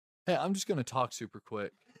Hey, I'm just gonna talk super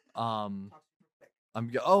quick. Oh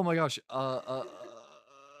my gosh. I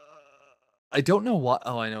don't know why.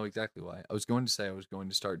 Oh, I know exactly why. I was going to say I was going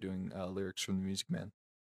to start doing lyrics from the Music Man,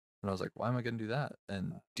 and I was like, why am I going to do that?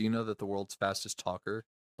 And do you know that the world's fastest talker,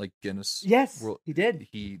 like Guinness? Yes, World, he did.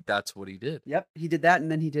 That's what he did. Yep, he did that, and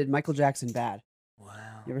then he did Michael Jackson Bad. Wow.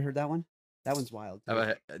 You ever heard that one? That one's wild.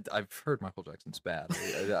 I've heard Michael Jackson's Bad.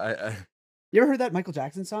 You ever heard that Michael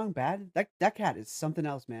Jackson song, Bad? That cat is something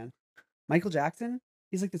else, man. Michael Jackson,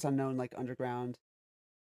 he's like this unknown, like underground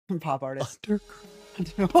pop artist. Have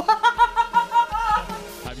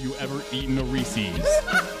you ever eaten a Reese's?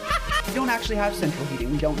 We don't actually have central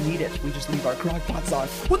heating. We don't need it. We just leave our crock pots on.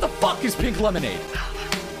 What the fuck is pink lemonade?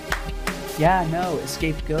 Yeah, no,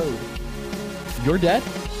 escaped goad. You're dead?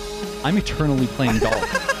 I'm eternally playing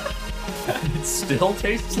golf. It still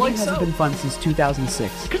tastes It like hasn't so. been fun since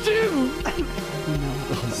 2006. Ka-choo!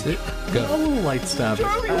 Sit, Go. Light stab.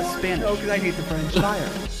 Spanish. No, because I hate the French. Fire.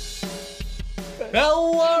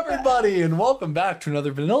 Hello, everybody, and welcome back to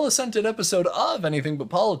another vanilla-scented episode of Anything But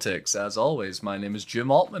Politics. As always, my name is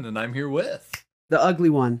Jim Altman, and I'm here with... The ugly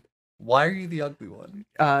one. Why are you the ugly one?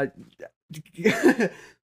 Come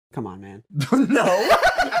on, man. No.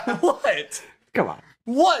 What? Come on.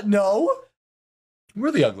 What? No.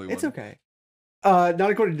 We're the ugly one. It's okay. Not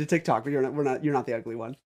according to TikTok, but you're not the ugly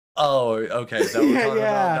one. Oh, okay. Is that what we're talking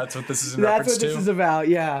Yeah. about? That's what this is in That's reference what to? this is about,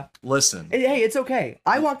 yeah. Listen. Hey, it's okay.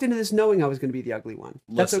 I walked into this knowing I was going to be the ugly one.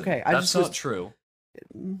 That's Listen, okay. That's not true.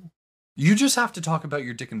 You just have to talk about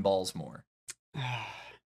your dick and balls more.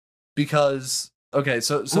 Because, okay,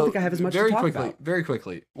 so I don't think I have as much to talk about. Very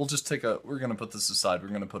quickly, we're going to put this aside. We're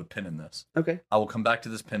going to put a pin in this. Okay. I will come back to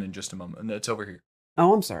this pin in just a moment. And it's over here.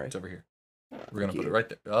 Oh, I'm sorry. It's over here. We're going to put it right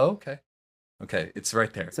there. Oh, okay. Okay, it's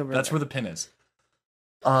right there. That's where the pin is.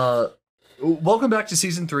 Welcome back to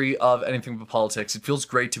season 3 of Anything But Politics. It feels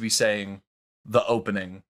great to be saying the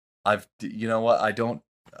opening. You know what? I don't.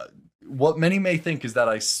 What many may think is that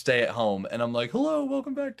I stay at home and I'm like, hello,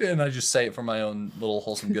 welcome back to, and I just say it for my own little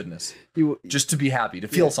wholesome goodness. Just to be happy, to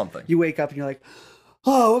feel something. You wake up and you're like,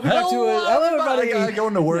 oh, welcome back to it. Hello, everybody. I go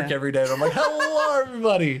into work every day and I'm like, hello,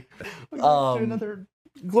 everybody. Another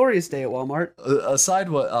glorious day at Walmart. Aside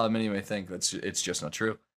what many may think, it's just not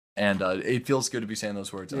true. And it feels good to be saying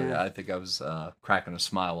those words. Yeah. I think I was cracking a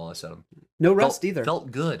smile while I said them. No rust either.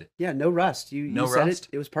 Felt good. Yeah, no rust. You said it.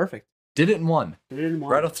 It was perfect. Did it in one.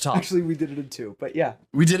 Right off the top. Actually, we did it in 2, but yeah.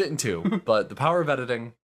 We did it in 2, but the power of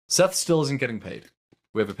editing. Seth still isn't getting paid.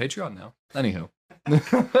 We have a Patreon now. Anywho.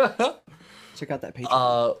 Check out that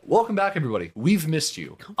Patreon. Welcome back, everybody. We've missed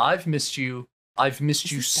you. I've missed you. I've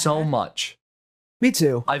missed you so much. Me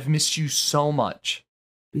too. I've missed you so much.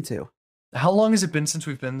 Me too. How long has it been since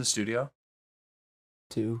we've been in the studio?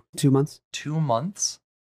 2 months. 2 months?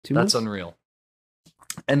 2 months? That's unreal.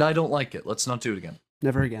 And I don't like it. Let's not do it again.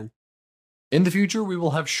 Never again. In the future, we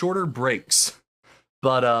will have shorter breaks.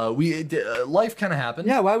 But life kind of happened.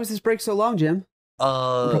 Yeah, why was this break so long, Jim?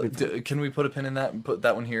 Can we put a pin in that and put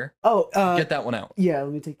that one here? Oh, get that one out. Yeah,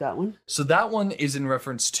 let me take that one. So that one is in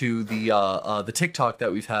reference to the TikTok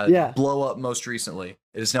that we've had blow up most recently.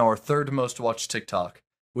 It is now our 3rd most watched TikTok,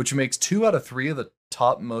 which makes 2 out of 3 of the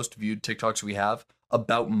top most viewed TikToks we have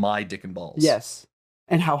about my dick and balls. Yes,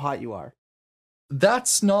 and how hot you are.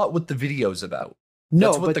 That's not what the video's about.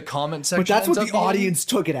 No, that's what the comment section. But that's what the audience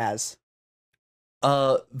took it as.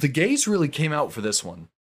 The gays really came out for this one.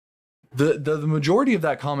 The majority of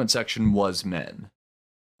that comment section was men.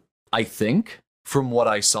 I think, from what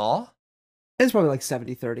I saw. It's probably like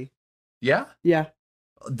 70-30. Yeah? Yeah.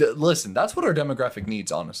 Listen, that's what our demographic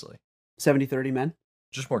needs, honestly. 70-30 men?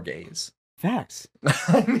 Just more gays. Facts.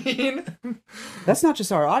 I mean... That's not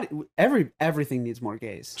just our audience. Everything needs more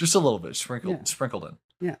gays. Just a little bit, sprinkled in.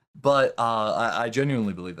 Yeah. But I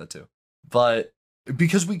genuinely believe that too. But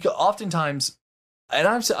because we oftentimes... And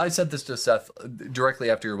I said this to Seth directly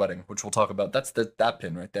after your wedding, which we'll talk about. That's that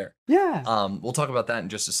pin right there. Yeah. We'll talk about that in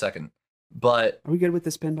just a second. But are we good with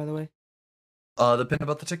this pin, by the way? The pin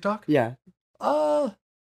about the TikTok? Yeah.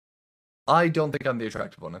 I don't think I'm the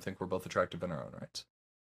attractive one. I think we're both attractive in our own rights.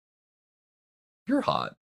 You're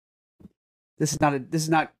hot. This is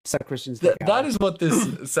not Seth Christian's. That is what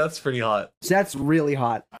this. Seth's pretty hot. Seth's really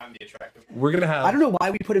hot. I'm the attractive one. We're gonna have. I don't know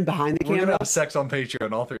why we put him behind the camera. We're gonna have sex on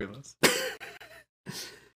Patreon, all 3 of us.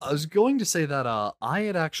 I was going to say that I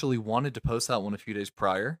had actually wanted to post that one a few days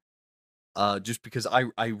prior, just because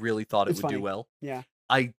I really thought it would do well. Yeah.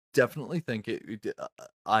 I definitely think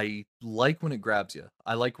I like when it grabs you.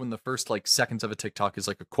 I like when the first seconds of a TikTok is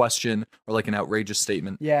like a question or like an outrageous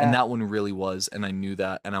statement. Yeah. And that one really was, and I knew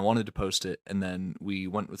that, and I wanted to post it, and then we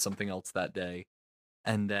went with something else that day.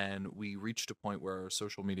 And then we reached a point where our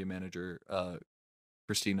social media manager,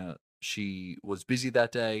 Christina, she was busy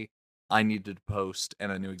that day. I needed to post,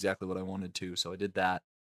 and I knew exactly what I wanted to, so I did that.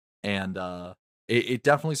 And it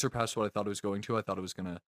definitely surpassed what I thought it was going to. I thought it was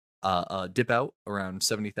going to dip out around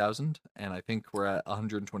 70,000, and I think we're at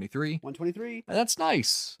 123. 123. And that's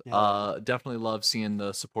nice. Yeah. Definitely love seeing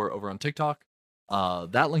the support over on TikTok.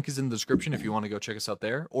 That link is in the description if you want to go check us out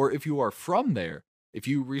there, or if you are from there. If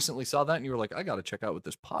you recently saw that and you were like, I got to check out what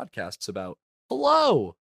this podcast's about.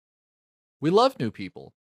 Hello. We love new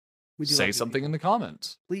people. We do Say love something people. in the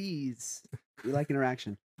comments. Please. We like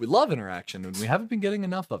interaction. We love interaction, and we haven't been getting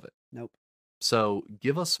enough of it. Nope. So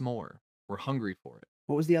give us more. We're hungry for it.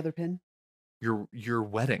 What was the other pin? Your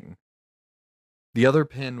wedding. The other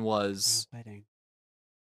pin was Wedding.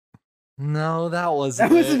 no, that wasn't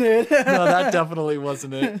That wasn't it. No, that definitely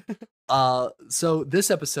wasn't it. So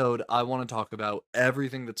this episode, I want to talk about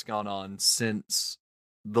everything that's gone on since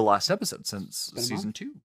the last episode, since been a season month. 2.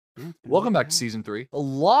 Yeah, it's been a Welcome month back to now. season 3. A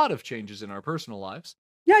lot of changes in our personal lives.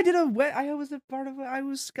 Yeah, I did a I was a part of.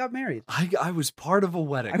 Got married. I was part of a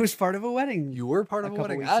wedding. I was part of a wedding. You were part a of a couple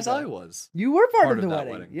wedding, weeks as ago. I was. You were part part of the of that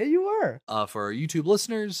wedding. wedding. Yeah, you were. For our YouTube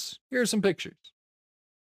listeners, here are some pictures.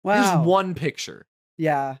 Wow. Here's one picture.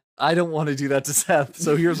 Yeah. I don't want to do that to Seth,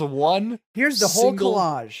 so here's a one. Here's the whole single-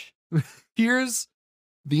 collage. Here's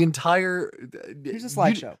the entire. Here's a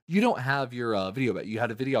slideshow. You don't have your video, but you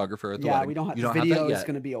had a videographer at the Yeah, wedding. we don't have You the don't video. have that Is yet.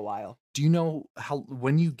 going to be a while. Do you know how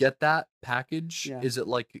when you get that package? Yeah. Is it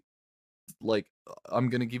like I'm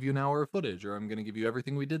gonna give you an hour of footage, or I'm gonna give you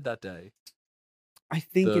everything we did that day? I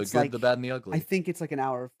think The it's good, like the bad, and the ugly. I think it's like an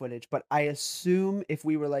hour of footage, but I assume if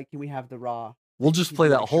we were like, can we have the raw? We'll just you play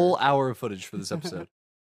can that make whole sure. hour of footage for this episode.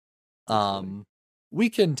 We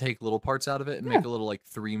can take little parts out of it and make Yeah. a little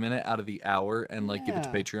 3-minute out of the hour and give it to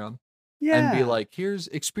Yeah. Patreon Yeah. and be like, here's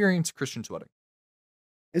experience Christian's wedding.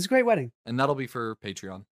 It's a great wedding. And that'll be for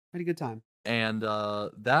Patreon. Had a good time. And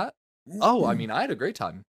that I mean, I had a great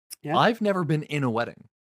time. Yeah. I've never been in a wedding.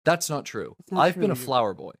 That's not true. That's not I've true. been a You're-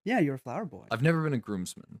 flower boy. Yeah, you're a flower boy. I've never been a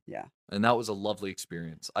groomsman. Yeah. And that was a lovely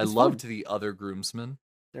experience. I It's loved fun. the other groomsmen.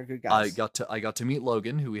 They're good I guys. got to meet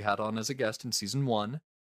Logan, who we had on as a guest in season 1.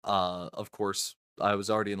 Of course, I was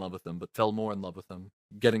already in love with him, but fell more in love with him,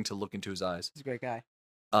 getting to look into his eyes. He's a great guy.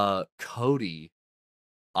 Cody,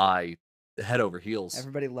 I head over heels.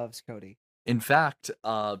 Everybody loves Cody. In fact,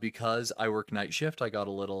 because I work night shift, I got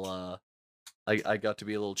a little I got to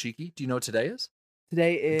be a little cheeky. Do you know what today is?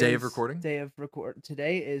 Today is Day of recording?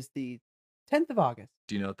 Today is the 10th of August.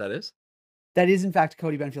 Do you know what that is? That is in fact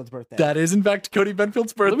Cody Benfield's birthday. That is in fact Cody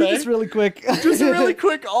Benfield's Let birthday. me just really quick. Just really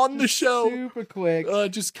quick on the show. Super quick.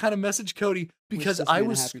 Just kind of message Cody because Wish this I man a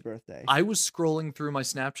was happy birthday. I was scrolling through my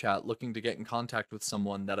Snapchat looking to get in contact with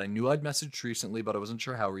someone that I knew I'd messaged recently, but I wasn't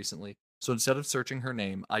sure how recently. So instead of searching her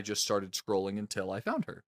name, I just started scrolling until I found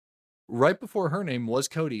her. Right before her name was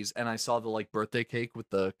Cody's, and I saw the birthday cake with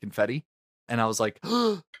the confetti, and I was like,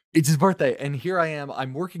 it's his birthday. And here I am.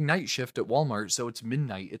 I'm working night shift at Walmart, so it's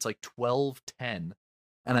midnight. It's 12:10.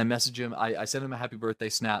 And I message him. I send him a happy birthday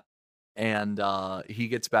snap, and he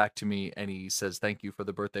gets back to me and he says, thank you for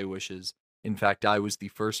the birthday wishes. In fact, I was the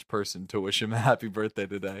first person to wish him a happy birthday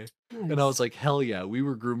today. And I was like, hell yeah, we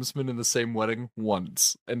were groomsmen in the same wedding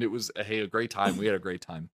once. And it was, a great time. We had a great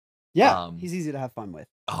time. Yeah, he's easy to have fun with.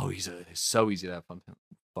 Oh, he's so easy to have fun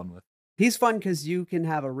with. He's fun because you can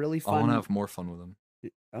have a really fun. I want to have more fun with him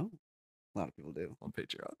Oh, a lot of people do. on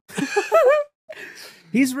Patreon.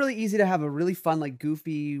 He's really easy to have a really fun,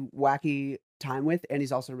 goofy, wacky time with, and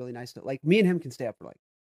he's also really nice to me and him can stay up for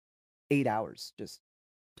 8 hours just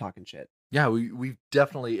talking shit. Yeah, we've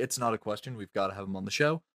definitely, it's not a question. We've got to have him on the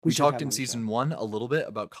show. We should have talked him in on the season show. 1 a little bit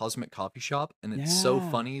about Cosmic Coffee Shop, and it's so Yeah.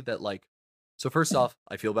 funny that so first off,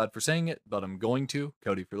 I feel bad for saying it, but I'm going to.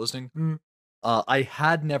 Cody, if you're listening, I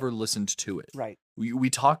had never listened to it. Right. We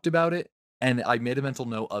talked about it, and I made a mental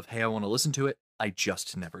note of, hey, I want to listen to it. I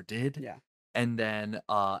just never did. Yeah. And then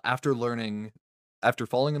after falling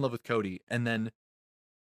in love with Cody, and then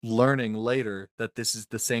learning later that this is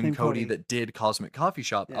the same Same Cody Cody. that did Cosmic Coffee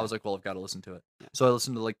Shop, Yeah. I was like, well, I've got to listen to it. Yeah. So I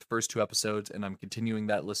listened to the first 2 episodes, and I'm continuing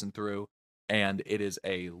that listen through, and it is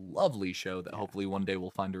a lovely show that Yeah. hopefully one day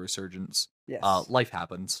will find a resurgence. Yes. Life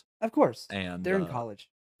happens, of course. and They're in college.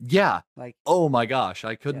 yeah. Like, Oh my gosh,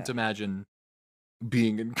 I couldn't Yeah. imagine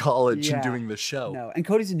being in college and Yeah. doing this show. no. And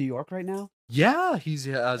Cody's in New York right now. Yeah, he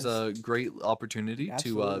has a That's- great opportunity to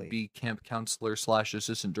Absolutely. be camp counselor /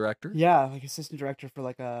 assistant director. Yeah, assistant director for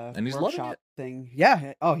a And he's loving workshop it. thing.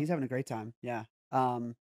 Yeah. Oh, he's having a great time. Yeah.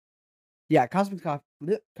 Yeah. Cosmic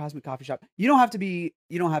Coffee Shop. You don't have to be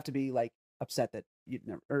upset that you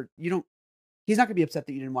never, or you don't. He's not gonna be upset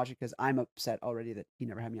that you didn't watch it because I'm upset already that he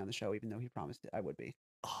never had me on the show, even though he promised I would be.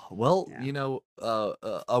 Well, Yeah.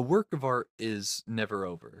 a work of art is never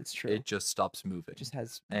over. It's true. It just stops moving. It just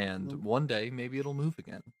has. And one day, maybe it'll move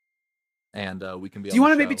again. And we can be Do you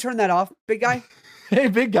want to maybe turn that off, big guy? Hey,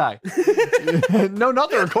 big guy. No, not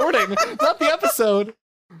the recording. Not the episode.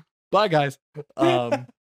 Bye, guys.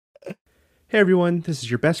 Hey everyone, this is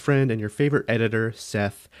your best friend and your favorite editor,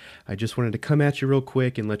 Seth. I just wanted to come at you real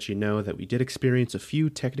quick and let you know that we did experience a few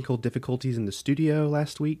technical difficulties in the studio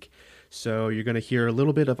last week. So you're going to hear a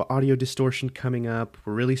little bit of audio distortion coming up.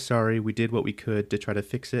 We're really sorry. We did what we could to try to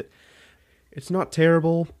fix it. It's not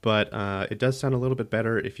terrible, but it does sound a little bit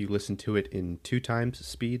better if you listen to it in 2 times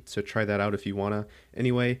speed. So try that out if you want to.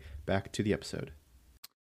 Anyway, back to the episode.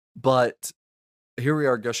 But here we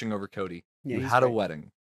are gushing over Cody. Yeah, you he's had a great. wedding.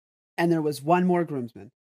 And there was one more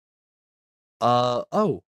groomsman.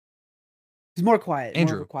 Oh, He's more quiet. More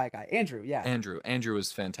Andrew. of a quiet guy. Andrew, yeah. Andrew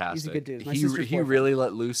was fantastic. He's a good dude. My He sister's he boyfriend. really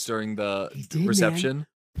let loose during the He did, man. reception.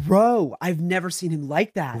 Bro, I've never seen him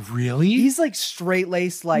like that. Really? He's like straight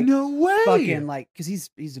laced, like no way. fucking like, because he's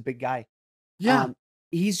a big guy. Yeah.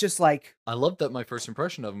 He's just like, I love that my first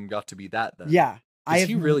impression of him got to be that then. yeah. 'Cause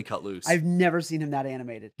he really cut loose. I've never seen him that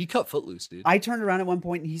animated. He cut footloose, dude. I turned around at one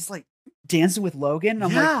point and he's like dancing with Logan, and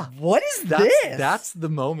I'm Yeah. like, what is that's, this? That's the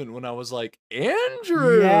moment when I was like,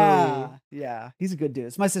 Andrew. Yeah. He's a good dude.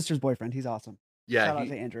 It's my sister's boyfriend. He's awesome. Yeah. Shout out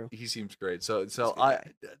to Andrew. He seems great. So a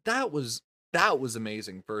good that was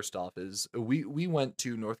amazing. First off, is we went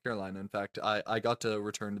to North Carolina. In fact, I got to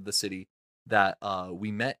return to the city that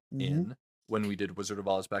we met Mhm. in when we did Wizard of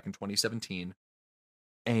Oz back in 2017.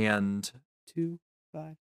 And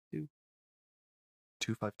 252.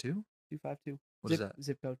 252? 252. What is that?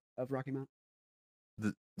 Zip code of Rocky Mount.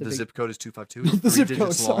 The big- zip code is 252. The It's 3 zip code.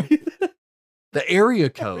 digits long. Sorry. The area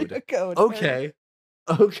code. Area code. Okay.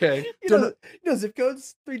 Okay. You know zip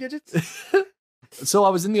codes 3 digits. So I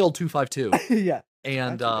was in the old 252, Yeah.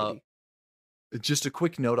 and Gotcha, baby. just a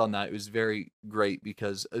quick note on that. It was very great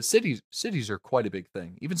because cities are quite a big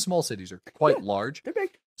thing. Even small cities are quite Yeah. large. They're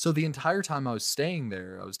big. So the entire time I was staying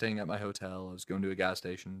there, I was staying at my hotel. I was going to a gas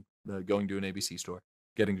station, going to an ABC store,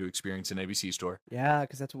 getting to experience an ABC store. Yeah,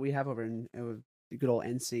 because that's what we have over in the good old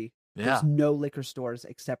NC. Yeah, There's no liquor stores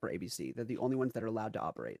except for ABC. They're the only ones that are allowed to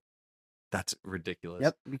operate. that's ridiculous.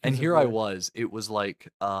 Yep. And because of here I the- was. It was like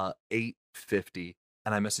 8:50,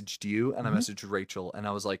 and I messaged you and I Mhm. messaged Rachel, and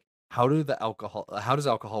I was like, how does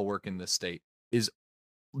alcohol work in this state? Is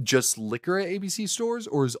just liquor at ABC stores,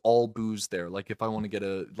 or is all booze there? Like, if I want to get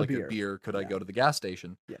a beer, could I Yeah. go to the gas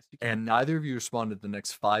station? Yes. You can. And neither of you responded the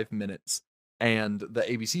next 5 minutes, and the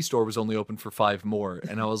ABC store was only open for 5 more.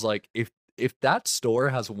 And I was like, if that store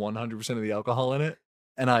has 100% of the alcohol in it,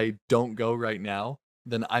 and I don't go right now,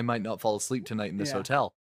 then I might not fall asleep tonight in this Yeah.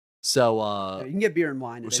 hotel. So Yeah, you can get beer and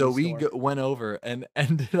wine. At so any we store. went over and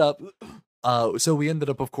ended up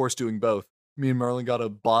of course doing both. Me and Merlin got a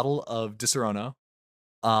bottle of Disaronno,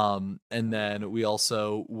 and then we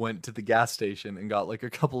also went to the gas station and got like a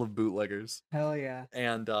couple of bootleggers, Hell yeah.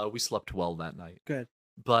 and we slept well that night. Good.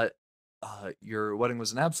 But your wedding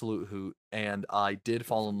was an absolute hoot, and I did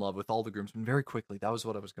fall in love with all the groomsmen very quickly. That was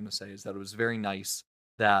what I was going to say, is that it was very nice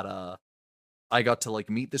that I got to like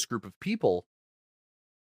meet this group of people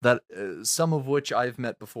that some of which I've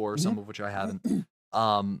met before, some of which I haven't.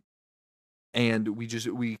 And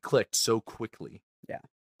we clicked so quickly. Yeah.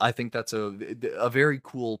 I think that's a very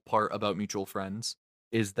cool part about mutual friends,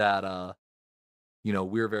 is that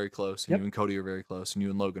we're very close, and Yep. you and Cody are very close, and you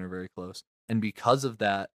and Logan are very close. And because of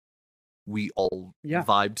that, we all Yeah.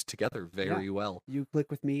 vibed together very well. You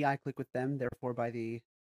click with me, I click with them. Therefore, by the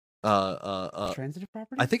transitive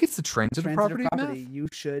property. I think it's the transitive property. Math. You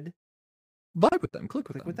should Vibe with them, click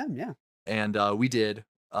click with with them. Yeah. And we did.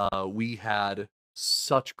 We had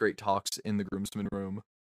such great talks in the groomsmen room.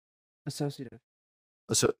 Associative.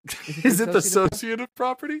 So, it is it the associative associative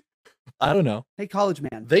property? I don't know. Hey, college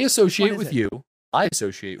man. They associate is with it? you. I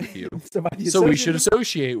associate with you. So, by the So we should associative-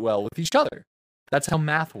 associate well with each other. That's how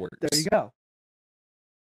math works. There you go.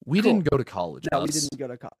 We Cool. didn't go to college. No, we us. didn't go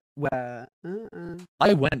to college. Well,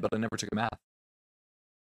 I went, but I never took a math.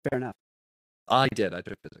 fair enough. I did. I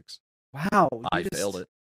took physics. Wow. I failed it.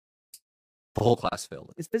 The whole class failed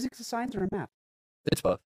it. Is physics a science or a math? It's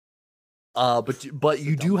both. But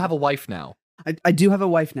you do have a wife now. I do have a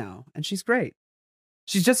wife now, and she's great.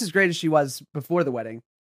 She's just as great as she was before the wedding.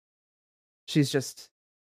 She's just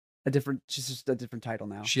a different title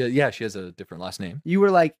now. She has a different last name. You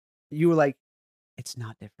were like, it's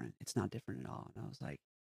not different. It's not different at all. And I was like,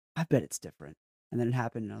 I bet it's different. And then it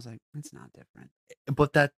happened, and I was like, it's not different.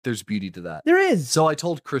 But there's beauty to that. There is. So I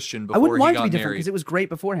told Christian I before wouldn't he want it to got be different married. because it was great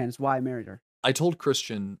beforehand. It's why I married her. I told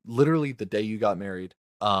Christian literally the day you got married,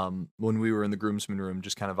 when we were in the groomsmen room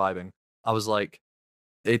just kind of vibing, I was like,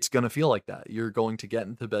 it's going to feel like that. You're going to get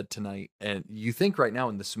into bed tonight and you think right now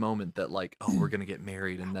in this moment that like, oh, we're going to get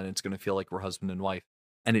married and then it's going to feel like we're husband and wife.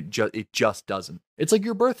 And it just doesn't. It's like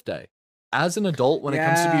your birthday. As an adult, when it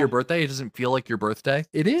comes to be Yeah. your birthday, it doesn't feel like your birthday.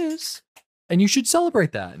 It is. And you should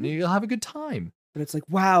celebrate that and you'll have a good time. But it's like,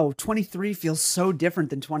 wow, 23 feels so different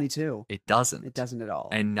than 22. It doesn't. It doesn't at all.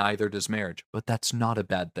 And neither does marriage. But that's not a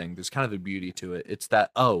bad thing. There's kind of a beauty to it. It's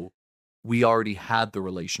that, oh, we already had the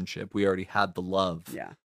relationship. We already had the love.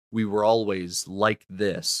 Yeah. We were always like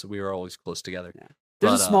this. We were always close together. Yeah.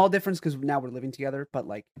 There's But, a small difference because now we're living together, but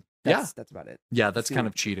like, that's about it. Yeah, that's the kind only-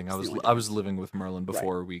 of cheating. it's the only I was difference. living with Merlin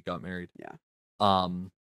before we got married. Yeah.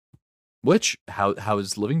 Which how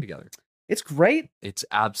is living together? It's great. It's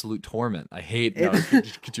absolute torment. I hate. It- No,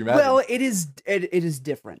 could you imagine? Well, it is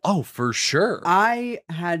different. Oh, for sure. I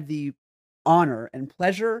had the honor and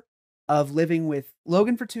pleasure of living with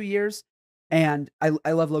Logan for 2 years, and I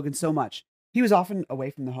love Logan so much. He was often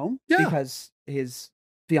away from the home Yeah. because his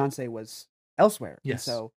fiance was elsewhere. And Yes.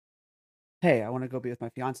 so, hey, I want to go be with my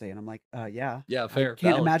fiance, and I'm like, yeah. Yeah, fair.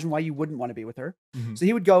 Can't valid. imagine why you wouldn't want to be with her. Mhm. So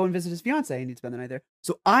he would go and visit his fiance, and he'd spend the night there.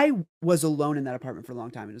 So I was alone in that apartment for a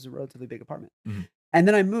long time. It was a relatively big apartment, Mhm. and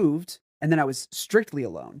then I moved, and then I was strictly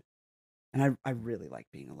alone. And I really like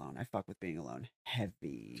being alone. I fuck with being alone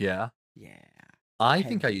heavy. Yeah, Yeah. I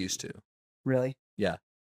think I Heavy. used to. Really? Yeah.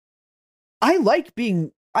 I like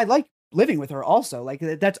living with her also. Like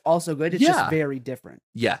that's also good. It's Yeah. just very different.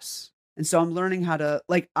 Yes. And so I'm learning how to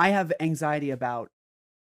like I have anxiety about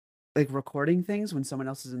like recording things when someone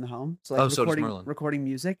else is in the home. So like Oh, so does recording Merlin. recording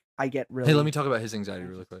music, I get really Hey, let me talk about his anxiety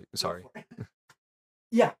really quick. Go Sorry. for it.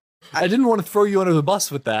 Yeah. I didn't want to throw you under the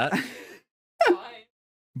bus with that.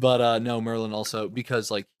 But no, Merlin also, because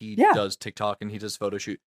like he Yeah. does TikTok and he does photo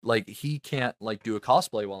shoot, like he can't like do a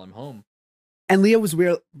cosplay while I'm home. And Leah was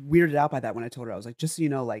weirded out by that when I told her. I was like, just so you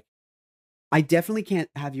know, like I definitely can't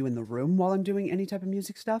have you in the room while I'm doing any type of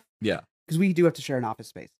music stuff. Yeah. Because we do have to share an office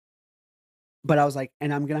space. But I was like,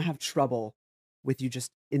 and I'm gonna have trouble with you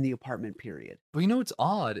just in the apartment, period. But you know what's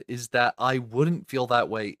odd is that I wouldn't feel that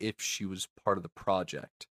way if she was part of the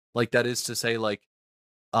project. Like that is to say, like,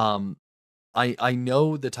 I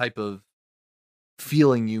know the type of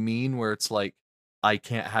feeling you mean where it's like I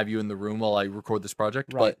can't have you in the room while I record this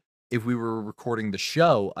project. Right. But if we were recording the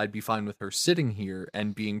show, I'd be fine with her sitting here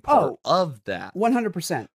and being part of that.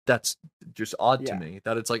 100%. That's just odd Yeah. to me.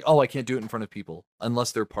 That it's like, oh, I can't do it in front of people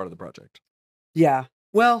unless they're part of the project. Yeah.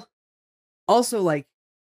 Well, also like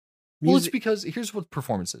Well, it's music. because here's what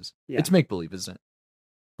performance is. Yeah. It's make believe, isn't it?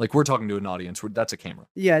 Like we're talking to an audience. That's a camera,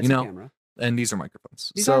 Yeah, it's you a know, camera. and these are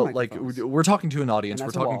microphones. These so are like microphones. we're talking to an audience. And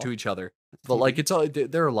We're that's a talking wall. to each other. That's But like TV. it's all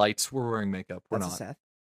there are lights. We're wearing makeup. We're That's a not. Seth.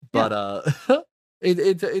 But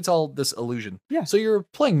it's all this illusion. Yeah. So you're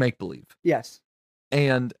playing make believe, Yes.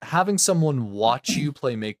 and having someone watch you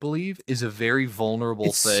play make believe is a very vulnerable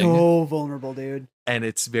It's thing, so vulnerable, dude. and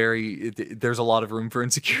it's there's a lot of room for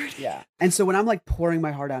insecurity. Yeah. And so when I'm like pouring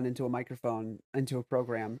my heart out into a microphone, into a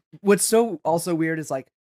program, what's so also weird is like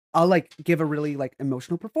I'll like give a really like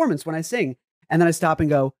emotional performance when I sing, and then I stop and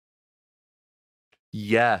go,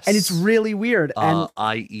 Yes. and it's really weird. And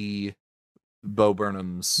i.e. Bo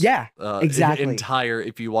Burnham's yeah, exactly. entire,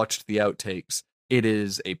 if you watched the outtakes, it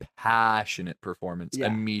is a passionate performance Yeah.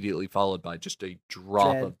 immediately followed by just a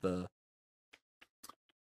drop Dread. of the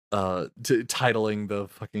titling the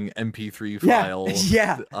fucking MP3 Yeah. file.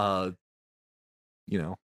 Yeah. You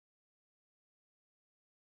know.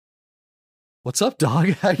 What's up, dog?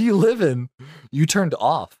 How you living? You turned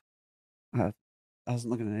off. I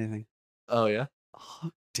wasn't looking at anything. Oh yeah?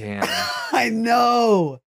 Oh, damn. I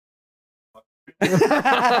know.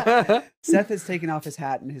 Seth has taken off his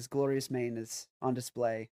hat and his glorious mane is on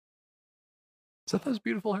display. Seth has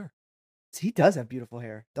beautiful hair. He does have beautiful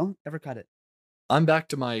hair. Don't ever cut it. I'm back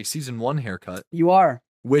to my season 1 haircut, You are.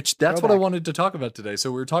 which that's what I Throwback. wanted to talk about today.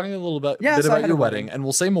 So we were talking a little bit, Yeah, bit so I about had your a wedding, wedding. and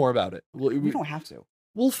we'll say more about it. You don't have to.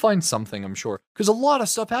 We'll find something, I'm sure, because a lot of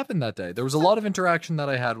stuff happened that day. There was a lot of interaction that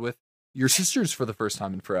I had with your sisters for the first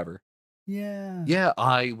time in forever. Yeah. Yeah,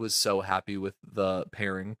 I was so happy with the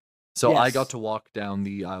pairing. So I Yes. got to walk down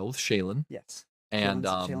the aisle with Shaylin, Yes. and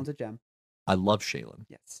Shaylin's a gem. I love Shaylin.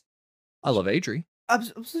 Yes. I love Adri.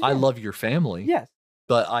 Absolutely. I love your family. Yes.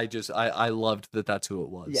 But I loved that that's who it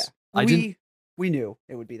was. Yeah. I didn't. We knew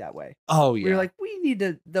it would be that way. Oh yeah. We were like,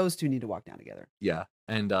 those two need to walk down together. Yeah,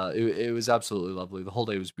 and it was absolutely lovely. The whole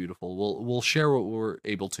day was beautiful. We'll share what we're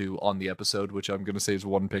able to on the episode, which I'm gonna say is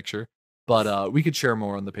one picture, but we could share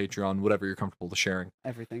more on the Patreon, whatever you're comfortable to sharing.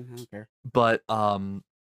 Everything. I don't care. But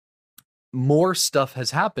more stuff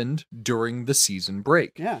has happened during the season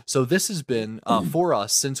break. Yeah. So this has been for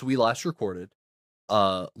us since we last recorded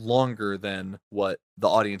longer than what the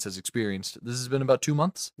audience has experienced. This has been about 2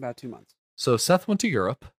 months. About 2 months. So Seth went to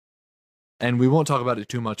Europe, and we won't talk about it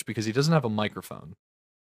too much because he doesn't have a microphone.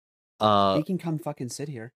 He can come fucking sit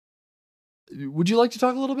here. Would you like to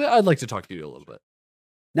talk a little bit? I'd like to talk to you a little bit.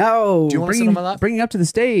 No. Do you want to sit on my lap? Bring it up to the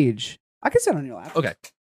stage. I can sit on your lap. Okay.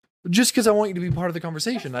 Just because I want you to be part of the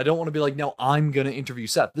conversation. I don't want to be like, no, I'm going to interview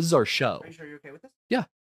Seth. This is our show. Are you sure you're okay with this? Yeah.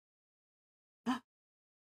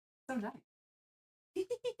 So nice.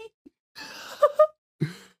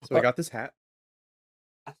 So I got this hat.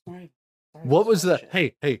 I'm sorry. What was the...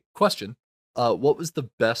 Hey, question. What was the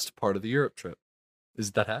best part of the Europe trip? Is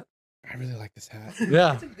it that hat? I really like this hat.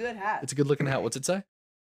 Yeah. It's a good hat. It's a good looking hat. What's it say?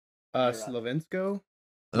 Slovensko.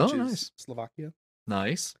 Oh, Which is nice. Slovakia.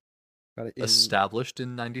 Nice. Got it in Established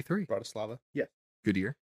in 93. Bratislava. Yeah. Good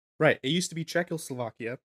year. Right. It used to be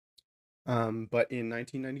Czechoslovakia. But in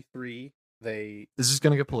 1993, they... This is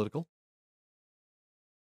going to get political.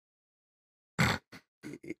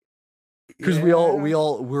 Because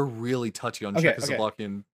we're really touchy on Okay,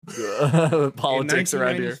 Czechoslovakian politics in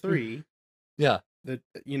around here. 1993, Yeah.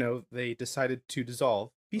 They decided to dissolve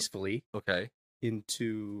peacefully Okay.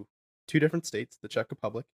 into 2 different states, the Czech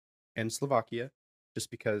Republic and Slovakia, just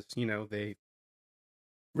because, they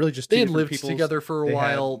really just They two had different lived peoples. together for a They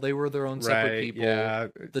while. had- They were their own separate Right, people. yeah,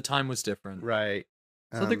 The time was different. right.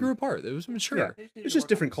 So they grew apart. It was mature. yeah. They just needed It's to just work on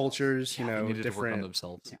different themselves. cultures, Yeah. They needed to work on different...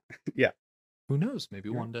 themselves. Yeah. Who knows? Maybe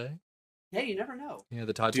Yeah. one day. Hey, you never know. Yeah,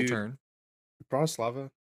 the tides Dude. will turn.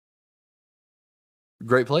 Bratislava,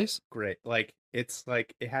 Great place. great. It's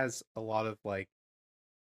it has a lot of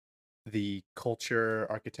the culture,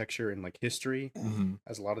 architecture, and history Mm-hmm.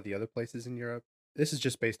 as a lot of the other places in Europe. This is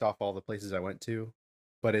just based off all the places I went to,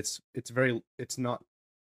 but it's not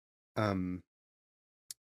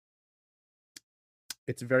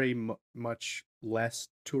it's very much less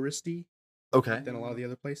touristy Okay. than a lot of the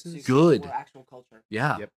other So you places. see Good. more actual culture.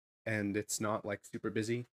 Yeah. Yep. And it's not super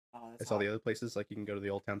busy Oh, that's as all the hot. other places. You can go to the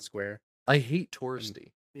Old Town Square. I hate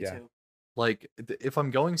touristy. Me yeah. too. Like, if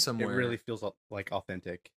I'm going somewhere, It really feels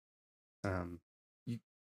authentic.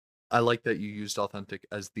 I like that you used authentic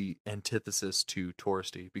as the antithesis to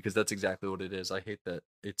touristy because that's exactly what it is. I hate that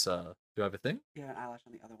it's do I have a thing? You have an eyelash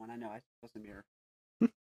on the other one. I know. I supposed to mirror.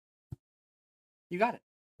 You got it.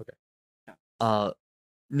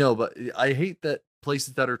 No, but I hate that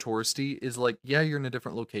places that are touristy is yeah, you're in a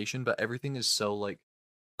different location, but everything is so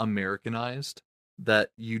Americanized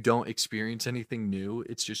that you don't experience anything new.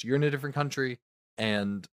 It's just you're in a different country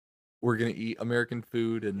and we're gonna eat American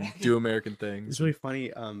food and do American things. It's really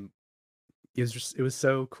funny. It was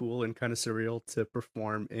so cool and kind of surreal to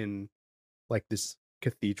perform in this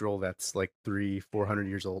cathedral that's 300-400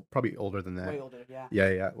 years old, probably older than that. Way older. Yeah.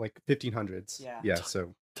 Yeah, 1500s. Yeah. Yeah.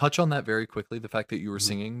 So Touch on that very quickly. The fact that you were Mhm.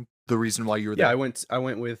 singing, the reason why you were yeah, there. I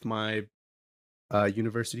went with my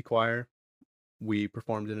university choir. We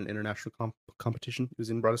performed in an international competition. It was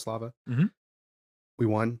in Bratislava. Mhm. We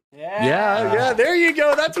won. Yeah. There you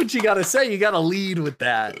go. That's what you gotta say. You gotta lead with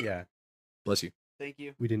that. Yeah, Bless you. Thank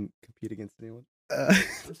you. we didn't compete against anyone.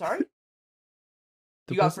 I'm sorry.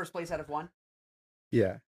 The You got best- first place out of one.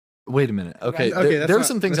 Yeah. Wait a minute. Okay, Okay, that's there are not-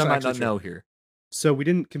 some things I that's not might actually not true. know here. So we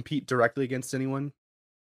didn't compete directly against anyone.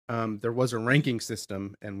 There was a ranking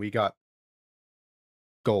system, and we got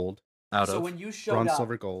gold, Out So of when you showed bronze, up,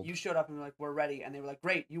 silver, gold. you showed up and were like, "We're ready," and they were like,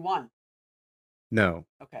 "Great, you won." No,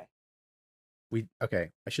 Okay.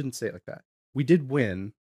 okay. I shouldn't say it like that. We did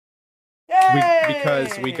win. Yay!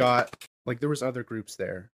 Because we got there was other groups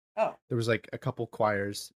there. Oh. There was a couple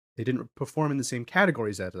choirs. They didn't perform in the same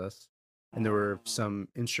categories as us, and there were Oh. some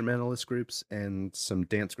instrumentalist groups and some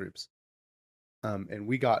dance groups. And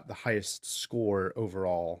we got the highest score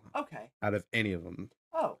overall Okay. out of any of them.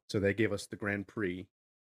 Oh. So they gave us the Grand Prix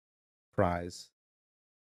prize.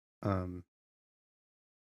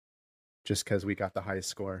 Just because we got the highest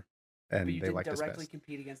score, and But you they didn't liked us directly best.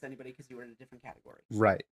 compete against anybody because you were in a different category.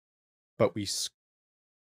 Right. But we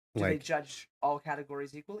Do they judge all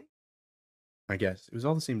categories equally? I guess it was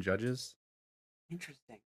all the same judges.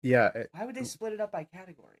 Interesting. Yeah, Why would they split it up by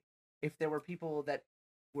category if there were people that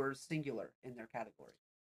were singular in their category?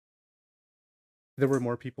 there were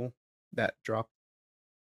more people that dropped.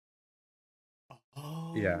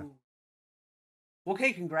 Oh. Yeah. Well,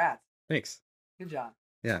 okay, congrats. Thanks. Good job.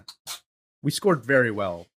 Yeah. We scored very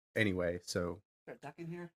well anyway, so Is there a duck in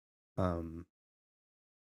here?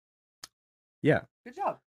 yeah, Good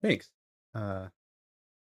job. thanks. And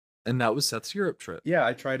that was Seth's Europe trip. Yeah,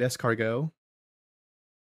 I tried escargot.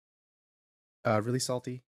 Really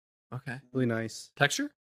salty, Okay. really nice.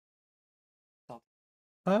 Texture?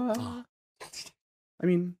 I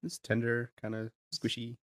mean, it's tender, kind of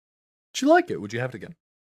squishy. Did you like it? Would you have it again?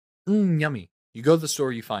 Yummy. You go to the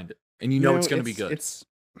store, you find it, and you know it's going to be good.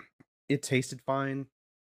 It tasted fine.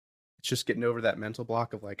 It's just getting over that mental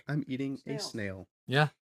block of like, I'm eating a snail. Yeah.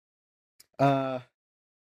 Oh,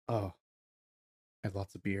 I had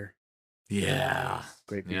lots of beer. Yeah.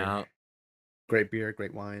 Great beer. Yeah. Great beer,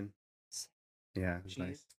 great wine. Yeah, it was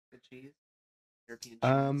nice. Good cheese. European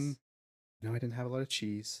cheese. No, I didn't have a lot of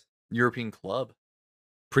cheese. European club.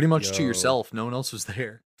 Pretty much to Yo. yourself. No one else was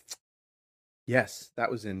there. Yes, that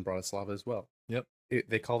was in Bratislava as well. Yep.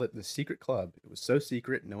 They called it the secret club. It was so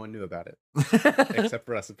secret, no one knew about it except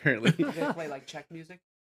for us, apparently. Did they play like Czech music?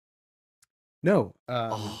 No.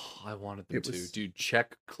 I wanted them to. Dude,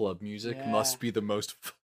 Czech club music Yeah. must be the most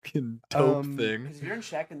fucking dope thing. Because if you're in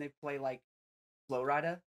Czech and they play like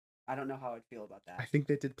Flowrider, I don't know how I'd feel about that. I think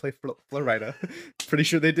they did play Florida. Pretty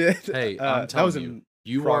sure they did. Hey, I'm that was telling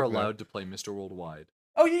you Prague, are though. allowed to play Mr. Worldwide.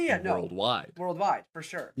 Oh yeah, no. Worldwide. For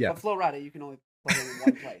sure. Yeah. But Flowrider, you can only play them in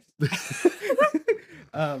one place.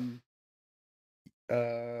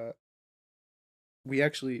 We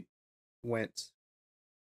actually went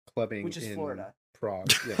clubbing Which is in Florida.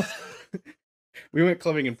 Prague. Yes. We went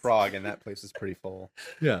clubbing in Prague, and that place was pretty full.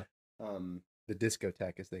 Yeah. The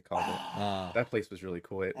discotheque, as they called it. That place was really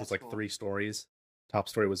cool. It was That's like cool. 3 stories. Top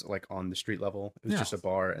story was like on the street level. It was just a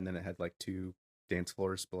bar, and then it had like 2 dance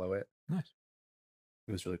floors below it. Nice.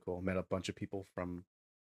 It was really cool. Met a bunch of people from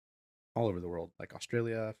all over the world, like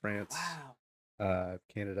Australia, France, Wow.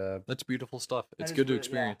 Canada, That's beautiful stuff. That It's is good to really-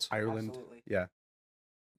 experience. Ireland. Absolutely. Yeah.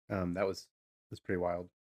 That was pretty wild.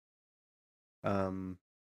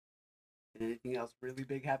 Anything else really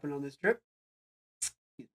big happened on this trip?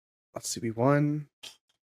 Let's see. We won.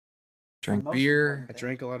 Drank Most beer. important I thing.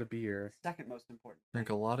 drank a lot of beer. Second most important. Drank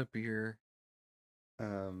a lot of beer.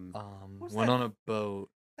 What's Went that? on a boat.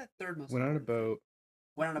 That third most. Went on a important thing? boat.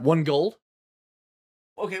 Went on a. One gold.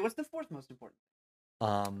 Okay, what's the fourth most important?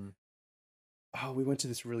 Oh, we went to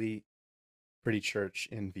this really pretty church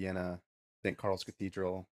in Vienna, St. Carl's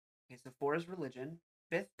Cathedral. Okay, so 4 is religion.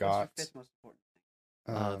 Fifth. What's Got- your fifth most important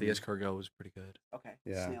thing? The escargot was pretty good. Okay.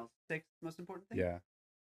 yeah. Snails. Sixth most important thing. Yeah.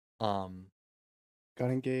 Um,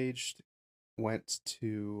 Got engaged. Went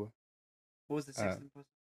to. What was the sixth?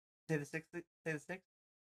 Say the sixth. Say the sixth.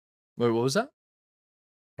 wait, what was that?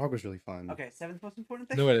 Prague was really fun. Okay, seventh most important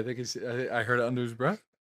thing. No, wait, I think I heard it under his breath.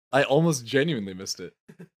 I almost genuinely missed it.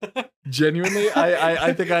 Genuinely,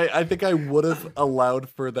 I think I would have allowed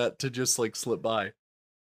for that to just like slip by.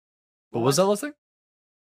 What was that last thing?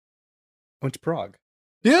 Went to Prague.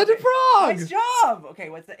 Yeah, to Okay, Prague. Nice job. Okay,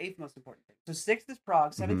 what's the eighth most important thing? So sixth is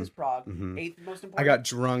Prague. 7th Mhm, is Prague. mhm. Eighth most important. I got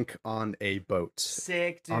drunk on a boat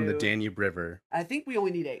sick, dude. on the Danube River. I think we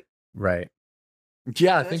only need 8. Right.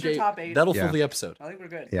 Yeah, I So think that's your top 8. that'll Yeah. fill the episode. I think we're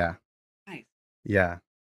good. Yeah. Nice. Yeah.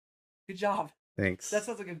 Good job. Thanks. That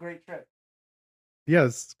sounds like a great trip. Yeah,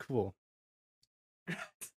 it's cool.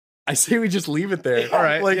 I say we just leave it there. All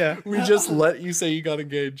right, Like yeah. we just let you say you got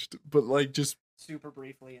engaged, but like just Super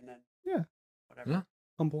briefly, and then Yeah. whatever. Yeah.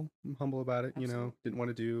 I'm humble about it. You know, Absolutely. didn't want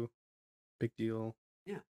to do big deal.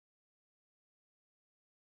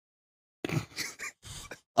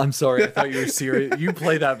 I'm sorry, I thought you were serious. You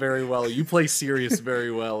play that very well. You play serious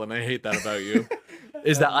very well, and I hate that about you.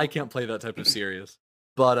 Is that I can't play that type of serious.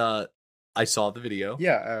 But I saw the video.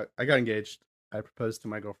 Yeah, I got engaged. I proposed to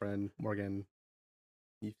my girlfriend, Morgan.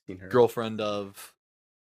 You've seen her. Girlfriend of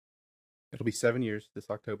It'll be 7 years this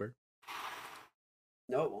October.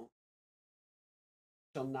 No, it won't.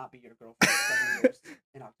 She'll not be your girlfriend for 7 years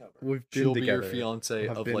in October. We've been she'll together. be your fiance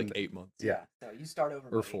Have of been- like 8 months. Yeah. So you start over.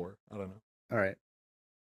 Or buddy. 4. I don't know. All right.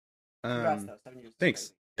 Congrats, though. 7 years. is thanks.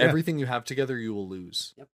 crazy. Yeah. Everything you have together you will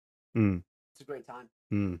lose. It's a great time.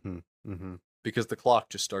 Mm-hmm. Mm-hmm. Because the clock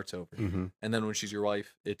just starts over. Mm-hmm. And then when she's your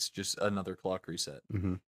wife, it's just another clock reset.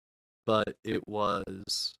 Mm-hmm. But it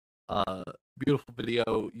was a beautiful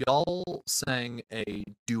video. Y'all sang a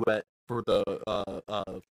duet for the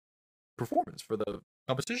performance, for the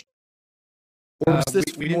competition? Or was this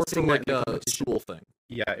we didn't more for sing that like in the a competition. school thing?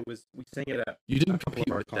 Yeah, it was. We sang it at You a didn't couple compete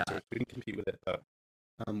of our with that. concerts. We didn't compete with it though.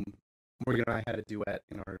 Morgan and I had a duet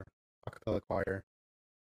in our a cappella choir.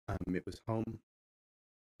 It was Home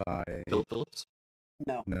by Philip Phillips?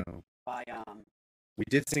 No, no. by We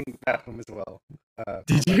did sing that Home as well.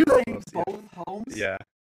 Did you? sing both homes. Yeah.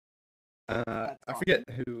 That's I forget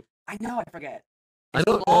who. I know. I forget. I It's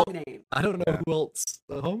don't a long know. name. I don't know Yeah. who else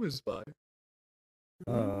the home is by.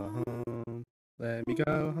 Home, let me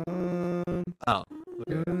go home. Oh.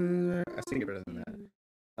 I sing it better than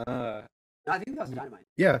that. No, I think that was Dynamite.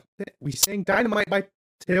 Yeah, we sang Dynamite by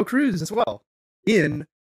Teo Cruz as well in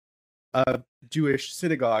a Jewish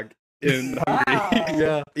synagogue in Hungary. Wow.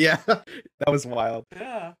 Yeah. Yeah, that was wild.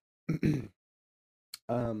 Yeah.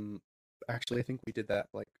 Actually, I think we did that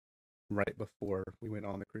like right before we went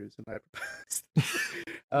on the cruise, and I proposed.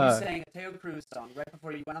 You sang a Teo Cruz song right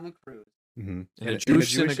before you went on the cruise. Mhm. In a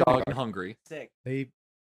Jewish synagogue in Hungary. Sick. They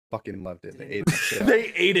fucking loved it. They Did ate that shit up.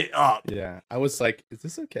 They ate it up. Yeah, I was like, "Is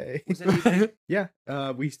this okay?" Was it anything? Yeah,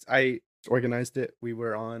 I organized it. We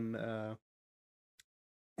were on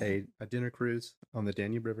a dinner cruise on the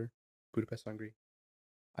Danube River, Budapest, Hungary.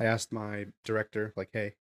 I asked my director, like,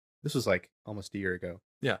 "Hey, this was like almost a year ago.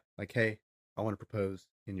 Yeah. Like, hey, I want to propose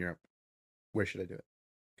in Europe. Where should I do it?"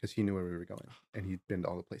 Because he knew where we were going, and he'd been to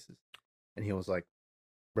all the places. And he was like,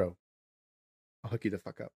 "Bro, I'll hook you the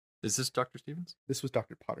fuck up." Is this Dr. Stevens? This was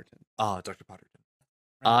Dr. Potterton. Ah, Dr. Potterton.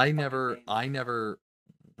 Right, I fucking never famous.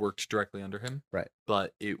 worked directly under him. Right.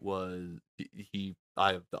 But it was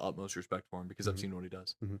I have the utmost respect for him because I've Mhm. seen what he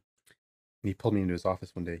does. And he pulled me into his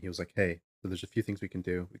office one day. He was like, "Hey, so there's a few things we can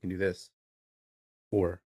do. We can do this,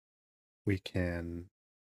 or we can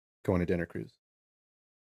go on a dinner cruise."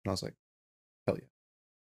 And I was like, "Hell yeah!"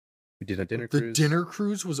 We did a dinner The cruise. dinner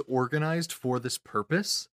cruise was organized for this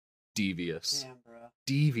purpose. Devious. Damn, bro.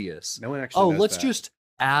 Devious. No one actually. Oh, knows let's that. just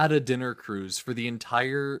add a dinner cruise for the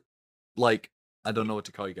entire, like, I don't know what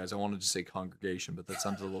to call you guys. I wanted to say congregation, but that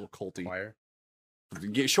sounds a little culty. choir.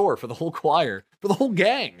 Yeah, sure, for the whole choir, for the whole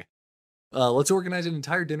gang. Let's organize an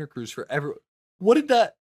entire dinner cruise for every. What did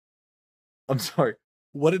that? I'm sorry.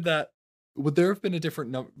 What did that? Would there have been a different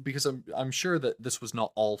number? Because I'm sure that this was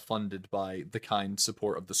not all funded by the kind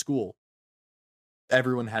support of the school.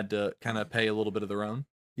 Everyone had to kind of pay a little bit of their own.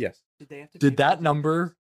 Yes. Did they have to? Did pay for that the number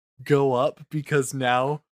tickets? go up because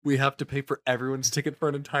now we have to pay for everyone's ticket for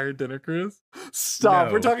an entire dinner cruise? Stop.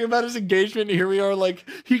 No. We're talking about his engagement. Here we are, like,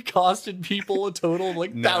 he costed people a total of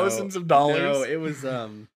like No, thousands of dollars. No, it was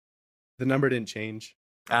the number didn't change.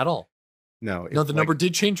 At all. No. No, the number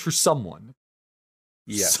did change for someone.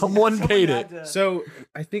 Yes. Someone paid had it. to- So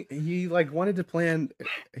I think he like wanted to plan.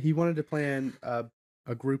 He wanted to plan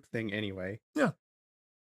a group thing anyway. Yeah.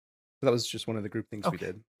 So that was just one of the group things we Okay.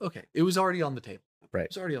 did. Okay, it was already on the table. Right. It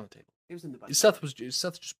was already on the table. It was in the budget.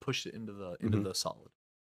 Seth just pushed it into the Mhm. solid.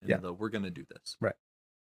 Yeah. We're gonna do this.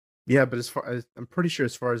 Yeah, but as far as I'm pretty sure,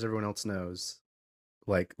 as far as everyone else knows,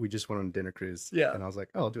 like we just went on a dinner cruise. Yeah. And I was like,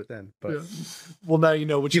 "Oh, I'll do it then." But Yeah. Well, now you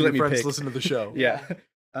know which He of let your me friends pick. listen to the show. yeah.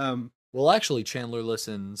 Well, actually, Chandler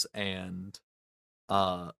listens, and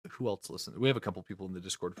who else listens? We have a couple people in the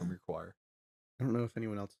Discord from your choir. I don't know if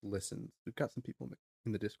anyone else listens. We've got some people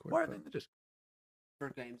in the Discord. Why are but- they in the Discord? For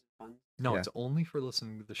games and fun. No, Yeah. it's only for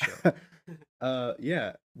listening to the show.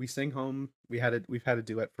 Yeah, we sang home. We've had a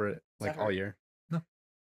duet for it like that all her? year. No.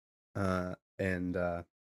 And it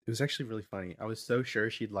was actually really funny. I was so sure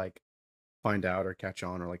she'd like find out or catch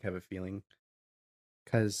on or like have a feeling,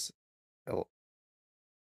 because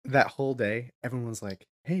that whole day everyone was like,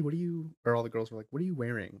 "Hey, what are you?" Or all the girls were like, "What are you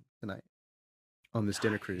wearing tonight on this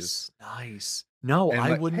dinner cruise?" Nice. No, And I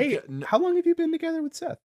like, wouldn't. Hey, how long have you been together with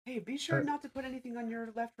Seth? Hey, be sure Uh, not to put anything on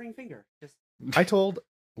your left ring finger. Just I told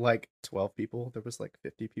like 12 people. There was like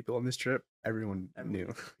 50 people on this trip. Everyone Everyone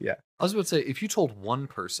knew. Yeah. I was about to say, if you told one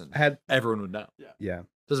person, I had everyone would know. yeah.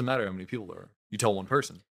 Doesn't matter how many people there are. You tell one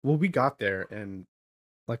person. Well, we got there and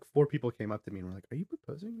like 4 people came up to me and were like, "Are you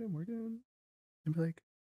proposing to Morgan?" And be like,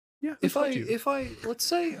 "Yeah." who told you?" If I let's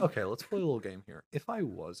say, okay, let's play a little game here. If I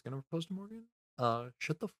was gonna propose to Morgan,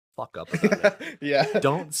 shut the fuck up about it. yeah.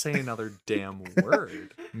 Don't say another damn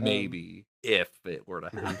word. Maybe if it were to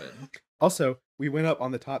happen. Also, we went up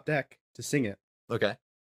on the top deck to sing it. Okay,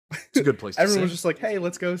 it's a good place. To Everyone was sing. just like, "Hey,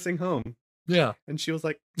 let's go sing home." Yeah. And she was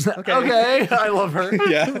like, Okay. "Okay." I love her.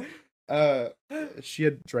 yeah. She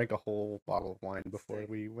had drank a whole bottle of wine before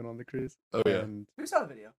we went on the cruise. Oh yeah. And we saw the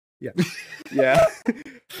video. yeah.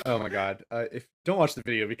 Oh my god. If don't watch the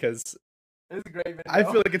video because It was a great video. I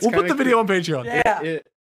feel like it's We'll put kinda the video on Patreon. Yeah.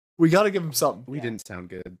 We got to give him something. we Yeah. didn't sound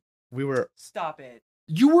good. We were Stop it.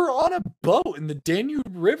 You were on a boat in the Danube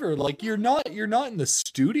River. Like you're not in the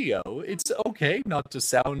studio. It's okay not to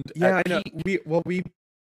sound yeah, I at know. peak. We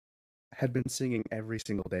had been singing every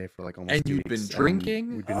single day for like almost And 2 you'd been weeks, and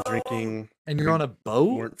drinking? We'd been drinking. And you're on a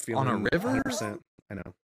boat Weren't on feeling a river. 100%. I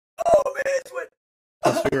know. Oh man, it's what.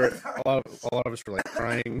 Plus we were a lot of us were like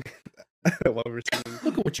crying while we were singing.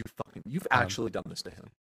 Look at what you've actually done this to him.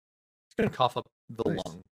 He's gonna cough up the Nice.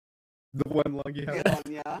 lung. The one lung you have.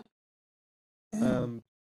 Yeah.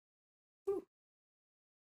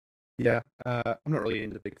 Yeah, I'm not really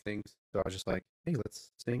into big things, so I was just like, "Hey,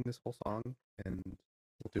 let's sing this whole song and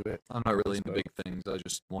We'll do it. I'm not really into So- big things. I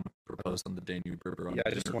just want to propose on the Danube River on Yeah, I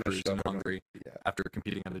a just dinner want to cruise show in everyone. Hungary Yeah. after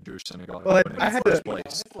competing at a Jewish synagogue. Well, winning I had first to-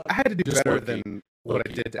 place. I had to do Just better low-key. than what I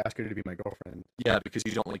Low-key. did to ask her to be my girlfriend. Yeah, because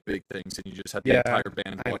you don't like big things, and you just had the Yeah, entire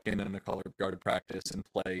band I- walk in a color guarded practice and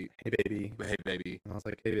play Hey, baby. "Hey Baby." And I was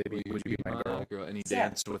like, hey, baby, would you be my girl? And he Yeah.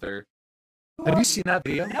 danced with her. Have you seen that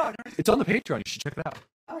video? No, I've never It's on the Patreon. You should check it out.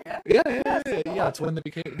 Oh yeah. Yeah. It's when they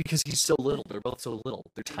became because he's so little. They're both so little.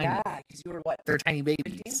 They're tiny. Yeah, because you were what? They're tiny 15?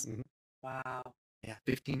 babies. Wow. Yeah,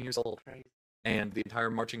 15 years old. Crazy. And the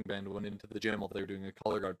entire marching band went into the gym while they were doing a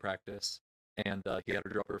color guard practice, and he had her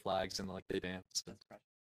drop her flags and like they danced. That's precious.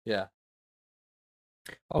 Yeah.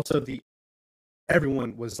 Also,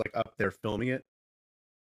 everyone was like up there filming it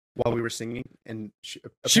while we were singing, and she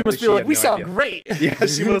She must be apparently like, had we no sound idea." great. Yeah,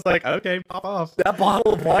 she was like, okay, pop off. That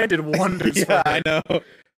bottle of wine did wonders. Yeah, for her.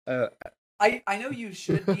 I know. I know you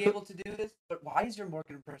should be able to do this, but why is your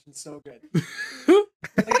Morgan impression so good?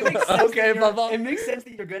 Like, it makes sense Okay, that Bubba. it makes sense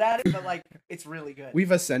that you're good at it, but like it's really good.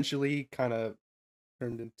 We've essentially kind of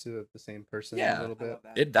turned into the same person Yeah. a little I bit. love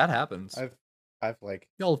that. That happens. I've like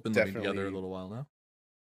Y'all have been living together a definitely- little while now.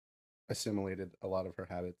 assimilated a lot of her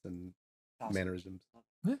habits and Awesome. mannerisms.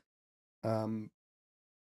 Yeah.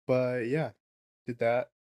 But yeah, did that.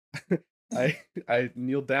 I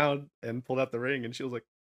kneeled down and pulled out the ring, and she was like,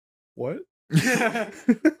 "What?"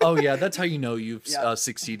 Oh yeah, that's how you know you've Yeah.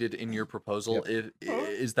 succeeded in your proposal. Yep.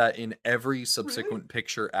 Is that in every subsequent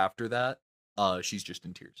picture after that, she's just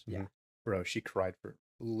in tears. Yeah. Bro, she cried for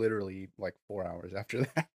literally like 4 hours after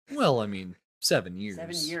that. Well, I mean, 7 years.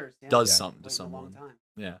 7 years. Yeah. Does Yeah. something to Waiting a long someone. time.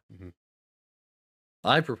 Yeah. Mhm.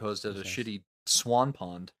 I proposed at a That's nice. shitty swan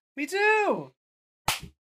pond. Me too.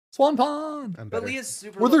 Swan pond. I'm But better. Leah's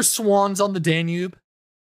super. Were there swans on the Danube?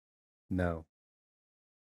 No.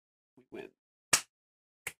 We win.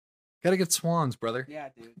 Gotta get swans, brother. Yeah,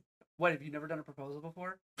 dude. What, have you never done a proposal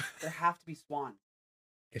before? There have to be swans.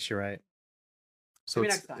 Guess you're right. So Maybe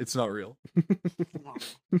it's, next time. it's not real. No.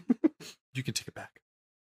 You can take it back.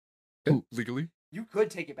 Ooh. Legally? You could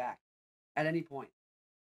take it back at any point.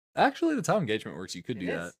 Actually, that's how engagement works. You could It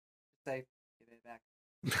do is. Say, give it back.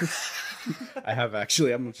 that. I have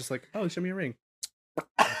actually. I'm just like, oh, show me a ring.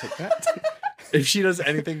 I'll take that. If she does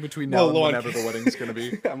anything between now and Low on whenever the wedding's gonna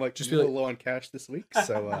be. I'm like, Just just be a like- little low on cash this week,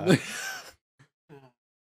 so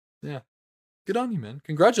Yeah. Good on you, man.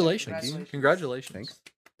 Congratulations. Congratulations. thanks.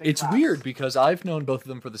 Big It's claps. weird because I've known both of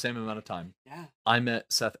them for the same amount of time. Yeah. I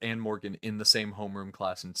met Seth and Morgan in the same homeroom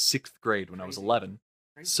class in 6th grade when I was Crazy. 11.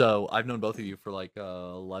 Crazy. So I've known both of you for like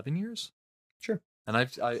 11 years. Sure. And I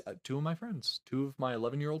two of my friends, two of my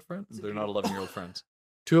 11-year-old friends. So They're you- not 11-year-old friends.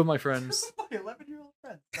 Two of my friends. My 11-year-old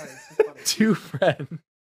friend. Sorry, it's just funny. Two friends.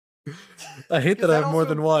 I hate that Because I that have more also-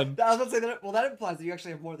 than one. I was about to say that. Well, that implies that you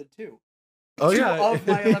actually have more than two. Oh Two yeah. of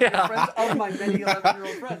my 11-year-old Yeah. friends, of my many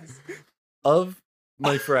 11-year-old friends. Of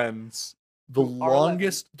my friends, the Who are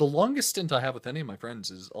 11. longest stint I have with any of my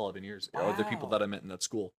friends is 11 years. Are the people Wow. that I met in that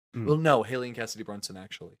school. Mm. Well, no, Haley and Cassidy Brunson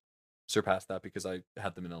actually surpassed that because I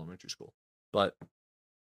had them in elementary school. But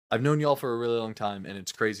I've known y'all for a really long time, and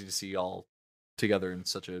it's crazy to see y'all together in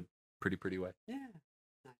such a pretty way. Yeah.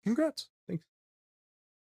 Nice. Congrats.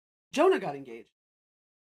 Jonah got engaged.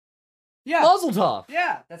 Yeah. Mazel tov.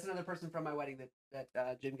 Yeah. That's another person from my wedding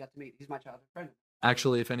that Jim got to meet. He's my childhood friend.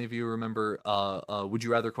 Actually, if any of you remember, would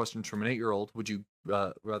you rather questions from an 8-year-old? Would you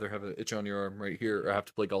rather have an itch on your arm right here or have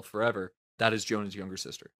to play golf forever? That is Jonah's younger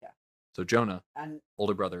sister. Yeah. So Jonah, And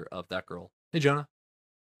older brother of that girl. Hey, Jonah.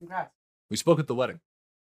 congrats. We spoke at the wedding.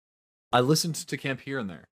 I listened to Camp Here and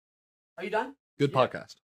There. Are you done? Good Yeah.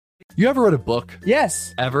 podcast. You ever read a book?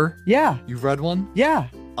 Yes. Ever? Yeah. You've read one? Yeah.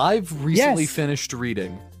 I've recently Yes. finished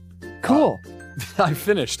reading. Cool. I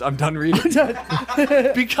finished. I'm done reading.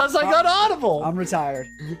 Because I got Audible. I'm retired.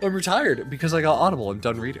 I'm retired because I got Audible. I'm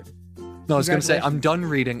done reading. No, I was going to say, I'm Congratulations. done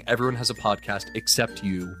reading. Everyone has a podcast except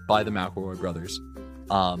you by the McElroy brothers.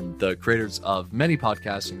 The creators of many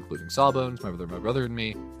podcasts, including Sawbones, My Brother and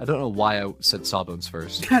Me. I don't know why I said Sawbones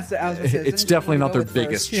first. That's, I was gonna say, It's didn't definitely you not go their with first?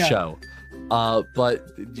 biggest Yeah. show.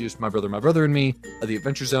 But just My Brother and Me, The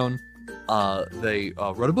Adventure Zone. They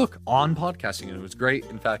wrote a book on podcasting, and it was great.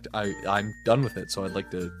 In fact, I'm done with it, so I'd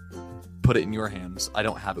like to put it in your hands. I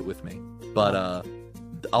don't have it with me, but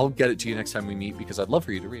I'll get it to you next time we meet because I'd love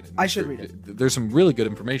for you to read it. I should read it. There's some really good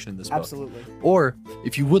information in this book. Absolutely. Or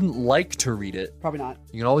if you wouldn't like to read it, Probably not.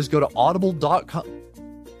 you can always go to audible.com.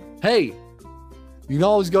 Hey, you can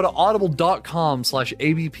always go to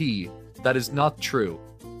audible.com/ABP. That is not true.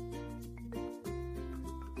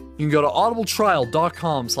 You can go to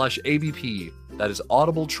audibletrial.com/ABP. That is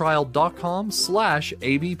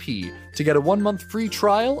audibletrial.com/ABP to get a 1-month free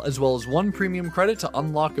trial as well as 1 premium credit to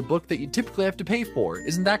unlock a book that you typically have to pay for.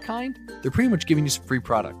 Isn't that kind? They're pretty much giving you some free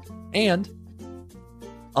product. And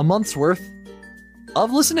a month's worth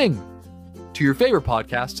of listening to your favorite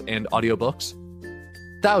podcasts and audiobooks.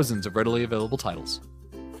 Thousands of readily available titles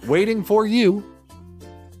waiting for you.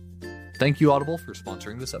 Thank you, Audible, for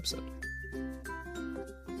sponsoring this episode.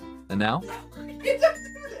 And now,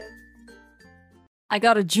 I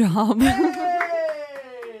got a job.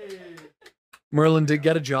 Merlin did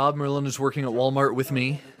get a job. Merlin is working at Walmart with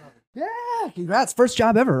me. Yeah, congrats. First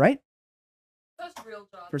job ever, right? First real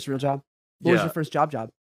job. First real job. What was Yeah. your first job?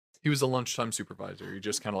 He was a lunchtime supervisor. He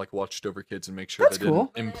just kind of like watched over kids and make sure That's they cool.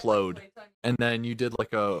 didn't implode. And then you did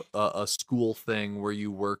like a school thing where you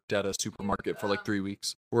worked at a supermarket for like 3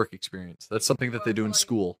 weeks. Work experience. That's something that they do in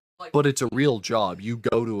school. But it's a real job. You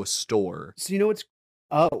go to a store So you know what's...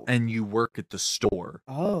 Oh. and you work at the store.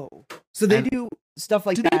 Oh. So they And- do stuff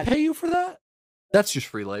like Did that. they pay you for that? That's just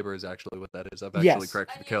free labor is actually what that is. I've actually Yes.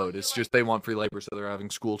 cracked the code. It's just they want free labor, so they're having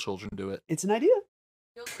school children do it. It's an idea.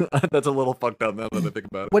 That's a little fucked up now that I think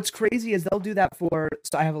about it. What's crazy is they'll do that for...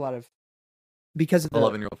 So I have a lot of... Because of the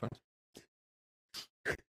 11-year-old friends.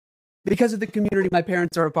 because of the community my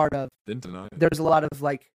parents are a part of, Didn't deny it. there's a lot of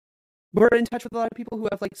like... We're in touch with a lot of people who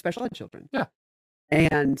have like special ed children. Yeah.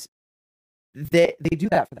 And they do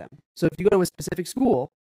that for them. So if you go to a specific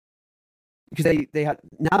school, because they have...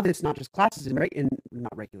 Now that it's not just classes in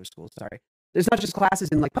not regular schools, sorry. There's not just classes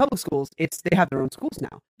in like public schools, it's they have their own schools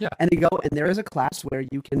now. Yeah. And they go and there is a class where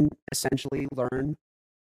you can essentially learn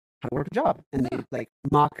how to work a job. And they like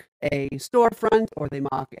mock a storefront or they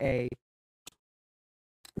mock a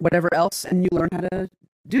whatever else and you learn how to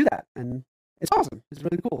do that. And it's awesome. It's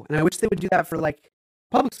really cool. And I wish they would do that for like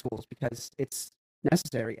public schools because it's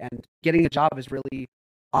necessary and getting a job is really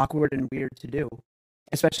awkward and weird to do.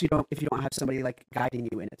 Especially if you don't have somebody like guiding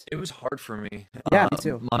you in it. It was hard for me. Yeah, me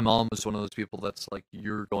too. My mom was one of those people that's like,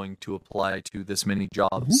 you're going to apply to this many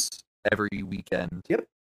jobs every weekend. Yep.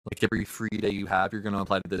 Like every free day you have, you're going to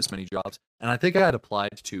apply to this many jobs. And I think I had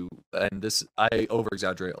applied to, and this, I over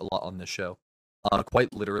exaggerate a lot on this show,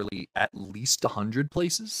 quite literally at least 100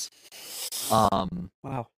 places.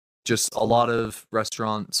 Wow. Just a lot of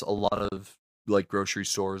restaurants, a lot of like grocery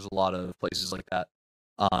stores, a lot of places like that.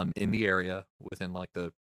 In the area within like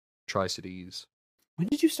the Tri-Cities. When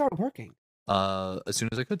did you start working? As soon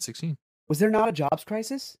as I could, 16. Was there not a jobs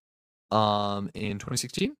crisis? In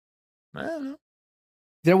 2016? I don't know.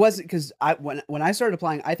 There was, because when I started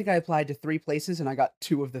applying, I think I applied to 3 places and I got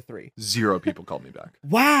 2 of the 3. 0 people called me back.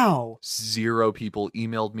 Wow. 0 people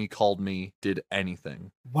emailed me, called me, did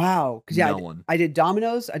anything. Wow. Because yeah, No one. I did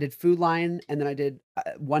Domino's, I did Food Lion, and then I did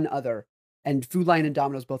one other. And Food Lion and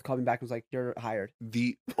Domino's both called me back and was like, "You're hired."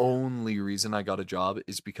 The only reason I got a job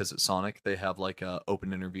is because at Sonic they have like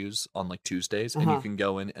open interviews on like Tuesdays, and you can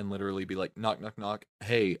go in and literally be like, knock, knock, knock.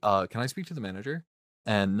 Hey, can I speak to the manager?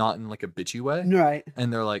 And not in like a bitchy way. Right.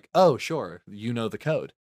 And they're like, oh, sure, you know the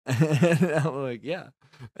code. And I'm like, yeah.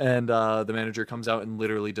 And the manager comes out and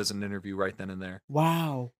literally does an interview right then and there.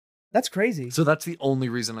 Wow. That's crazy. So that's the only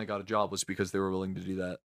reason I got a job was because they were willing to do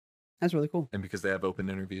that. That's really cool. And because they have open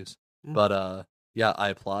interviews. Yeah. But yeah, I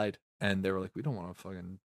applied and they were like, we don't want a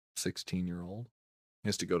fucking 16-year-old. He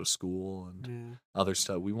has to go to school and other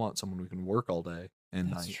stuff. We want someone who can work all day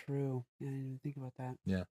and That's night. true. Yeah, I didn't even think about that.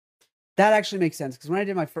 Yeah. That actually makes sense because when I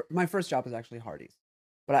did my first job was actually Hardee's,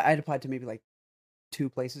 but I had applied to maybe like 2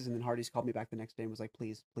 places, and then Hardee's called me back the next day and was like,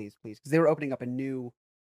 "Please, please, please," because they were opening up an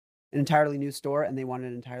entirely new store and they wanted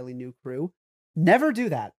an entirely new crew. Never do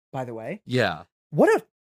that, by the way. Yeah. What a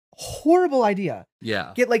horrible idea!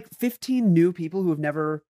 Yeah. Get like 15 new people who have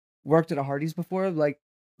never worked at a Hardee's before, like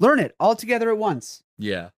learn it all together at once.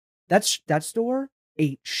 Yeah. That store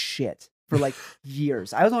ate shit for like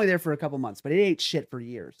years. I was only there for a couple months, but it ate shit for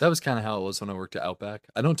years. That was kind of how it was when I worked at Outback.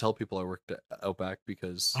 I don't tell people I worked at Outback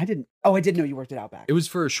because I didn't. Oh, I did know you worked at Outback. it was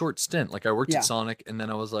for a short stint. Like I worked Yeah. at Sonic and then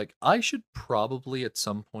I was like, I should probably at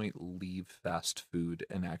some point leave fast food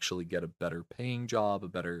and actually get a better paying job,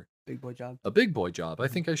 a Big boy job. big boy job. I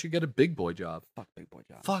think I should get a big boy job. Fuck big boy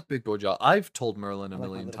job. Fuck big boy job. I've told Merlin I a like my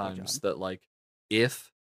million little boy times job. that like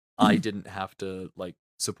if I didn't have to like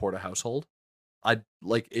support a household, I'd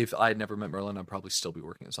like if I had never met Merlin, I'd probably still be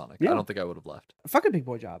working at Sonic. Yeah. I don't think I would have left. Fuck a big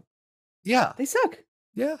boy job. Yeah. They suck.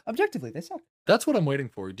 Yeah. Objectively, they suck. That's what I'm waiting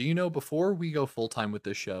for. Do you know, before we go full time with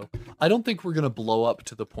this show, I don't think we're going to blow up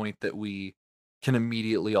to the point that we can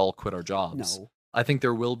immediately all quit our jobs. No. I think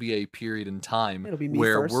there will be a period in time It'll be me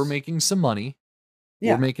where first. we're making some money.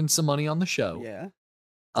 Yeah. We're making some money on the show. Yeah.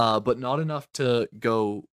 But not enough to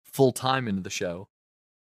go full time into the show.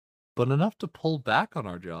 but enough to pull back on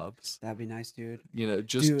our jobs. That'd be nice, dude. You know,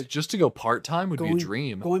 Dude, just to go part-time would be a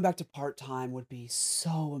dream. Going back to part-time would be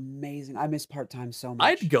so amazing. I miss part-time so much.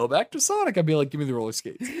 I'd go back to Sonic. I'd be like, give me the roller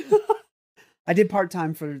skates. I did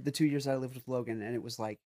part-time for the 2 years I lived with Logan, and it was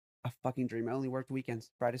like a fucking dream. I only worked weekends,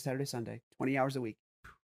 Friday, Saturday, Sunday, 20 hours a week.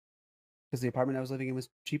 Because the apartment I was living in was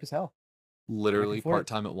cheap as hell. Literally,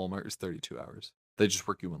 part-time at Walmart is 32 hours. They just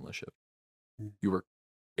work you one less shift. You work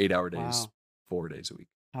 8-hour days, 4 days a week.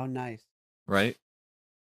 How nice. Right?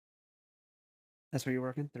 That's where you're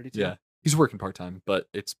working? 32? Yeah. He's working part-time, but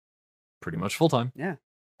it's pretty much full-time. Yeah.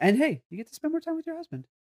 And hey, you get to spend more time with your husband.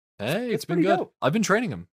 Hey, it's That's been good. dope. I've been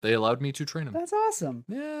training him. They allowed me to train him. That's awesome.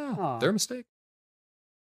 Yeah. Aw. Their mistake.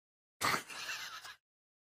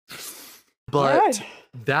 But Alright.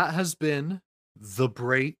 that has been the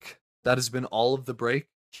break. That has been all of the break.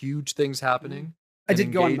 Huge things happening. I An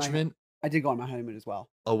did go on engagement, I did go on my honeymoon as well.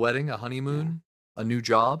 a wedding, a honeymoon, a new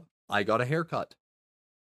job. I got a haircut.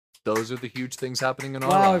 Those are the huge things happening in our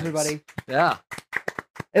Wow, lives. everybody. Yeah.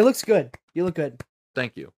 It looks good. You look good.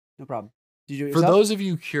 Thank you. No problem. Did you do it For yourself? those of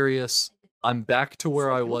you curious, I'm back to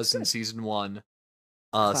where I It looks was in good. season 1.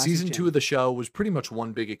 Classic Season Jim. 2 of the show was pretty much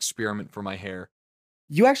one big experiment for my hair.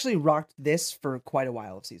 You actually rocked this for quite a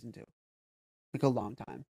while of season 2. Like a long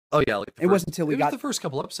time. Oh yeah, like It wasn't until we it was got the first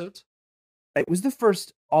couple episodes. It was the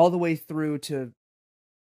first all the way through to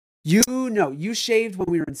you shaved when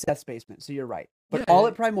we were in Seth's basement, so you're right. But Yeah, all yeah.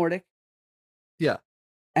 at Primordic. Yeah.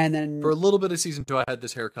 And then For a little bit of season 2, I had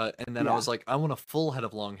this haircut, and then I Yeah. was like, I want a full head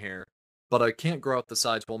of long hair, but I can't grow out the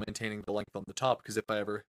sides while maintaining the length on the top, because if I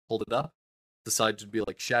ever hold it up, the sides would be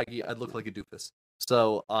like shaggy. I'd look like a doofus.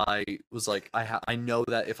 So I was like, I know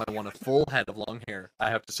that if I want a full head of long hair,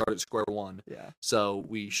 I have to start at square one. yeah. So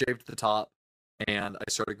we shaved the top, and I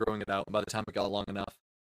started growing it out. And by the time it got long enough,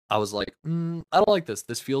 I was like, I don't like this.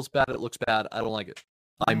 This feels bad. It looks bad. I don't like it.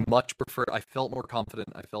 I much prefer. I felt more confident.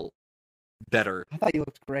 I felt better. I thought you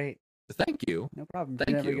looked great. Thank you. No problem. Thank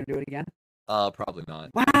You're never you. gonna do it again? Probably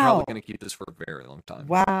not. Wow. I'm probably gonna keep this for a very long time.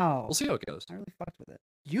 Wow. We'll see how it goes. I really fucked with it.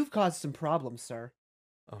 You've caused some problems, sir.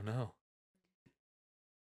 Oh no.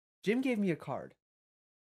 Jim gave me a card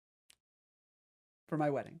for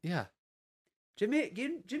my wedding. Yeah. Jim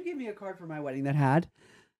gave me a card for my wedding that had.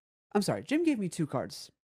 I'm sorry. Jim gave me 2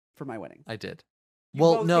 cards for my wedding. I did. You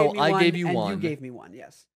Well, both no, gave me I one, gave you and one. You gave me one.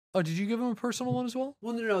 Yes. Oh, did you give him a personal one as well?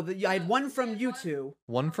 Well, no. I had one from you two,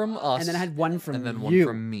 One from us, and then I had one from and then you. one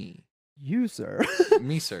from me. You, sir.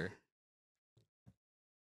 Me, sir.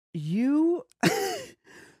 You.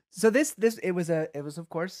 So this it was of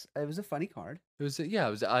course a funny card. It was yeah.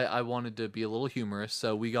 It was. I wanted to be a little humorous,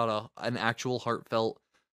 so we got an actual heartfelt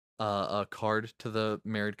a card to the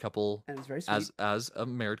married couple, And it's very sweet. as a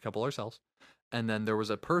married couple ourselves, and then there was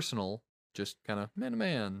a personal, just kind of man to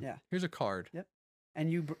man. Yeah. Here's a card. Yep.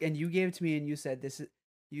 And you gave it to me, and you said this is.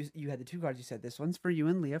 You had the 2 cards. You said this one's for you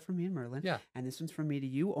and Leah, from me and Merlin. Yeah. And this one's from me to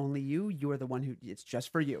you. Only you. You are the one who. It's just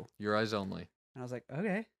for you. Your eyes only. And I was like,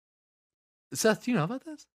 okay. Seth, do you know about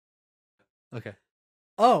this? Okay.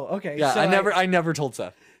 Oh, okay. Yeah, So I never told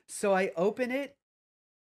Seth. So I open it,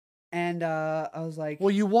 and I was like,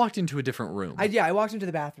 Well, you walked into a different room. I walked into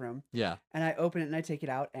the bathroom, Yeah. and I open it and I take it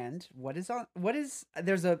out, and there's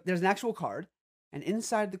an actual card, and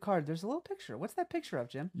inside the card there's a little picture. What's that picture of,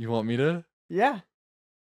 Jim? You want me to? Yeah.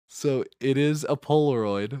 So it is a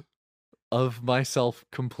Polaroid of myself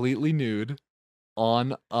completely nude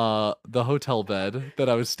on the hotel bed that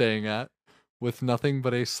I was staying at, with nothing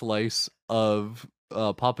but a slice of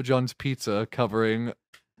Papa John's pizza covering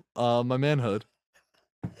my manhood.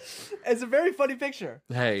 It's a very funny picture.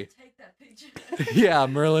 Hey. Take that picture. Yeah,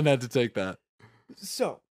 Merlin had to take that.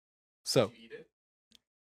 So, So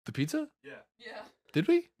the pizza? Yeah. Did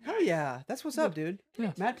we? hell yeah, that's what's up, dude.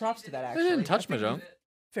 Yeah. Mad props to that. I Actually, didn't touch my junk.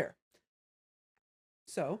 Fair.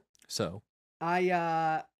 So So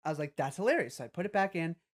I was like, that's hilarious. So I put it back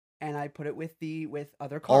in, and I put it with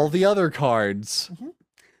other cards. all the other cards.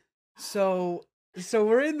 So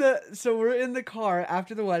we're in the car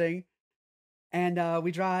after the wedding, and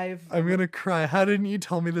we drive. I'm gonna cry. How didn't you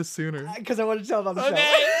tell me this sooner? Because I wanted to tell it on the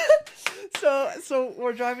Okay. show. So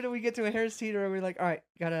we're driving and we get to a Harris Teeter and we're like, all right,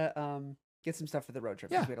 gotta get some stuff for the road trip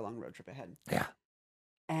because Yeah. we had a long road trip ahead. Yeah.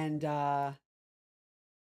 And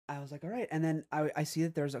I was like, all right. And then I see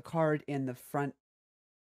that there's a card in the front,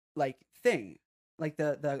 like thing, like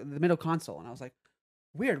the middle console, and I was like,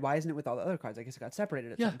 weird. Why isn't it with all the other cards? I guess it got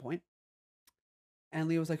separated at Yeah. some point. And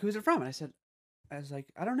Leah was like, who's it from? And I was like,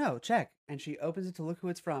 I don't know. Check. And she opens it to look who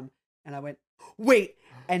it's from, and I went, wait,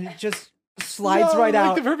 and it just slides right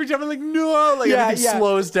out. Like the perfect time. I'm like, no, like Yeah, everything yeah.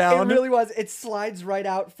 slows down. It really was. It slides right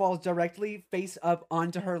out, falls directly face up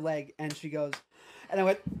onto her leg, and she goes, and I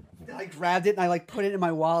went, And I grabbed it and I like put it in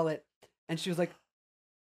my wallet. And she was like,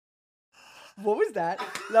 "What was that?"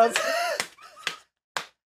 And I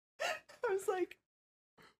was like,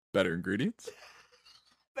 Better ingredients,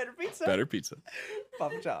 "Better pizza." better pizza.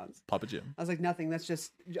 Papa John's. Papa Jim. I was like, "Nothing. That's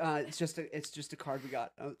just it's just a card we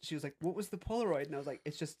got." She was like, "What was the Polaroid?" And I was like,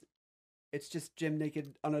 "It's just Jim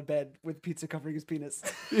naked on a bed with pizza covering his penis."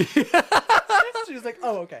 She was like,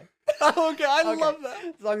 "Oh, okay." Okay, I Okay. love that.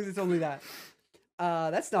 As long as it's only that.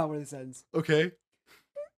 That's not where this ends. Okay.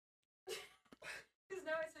 Because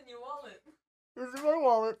now it's in your wallet. It's in my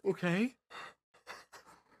wallet. Okay.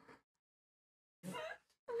 I'm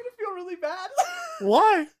gonna feel really bad.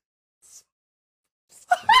 Why?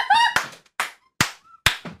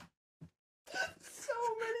 So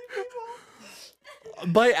many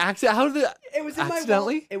people. By accident? How did it? It was in my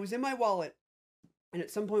Accidentally? wallet. It was in my wallet. And at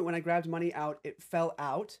some point when I grabbed money out, it fell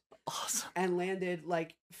out Awesome. and landed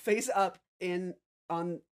like face up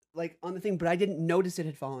on the thing, but I didn't notice it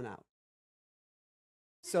had fallen out.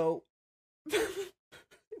 So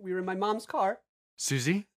we were in my mom's car.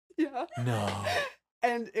 Susie? Yeah. No.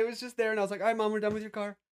 And it was just there and I was like, "All right, Mom, we're done with your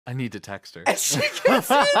car." I need to text her. And she goes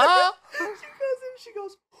in. She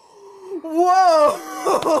goes,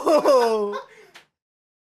 "Whoa!"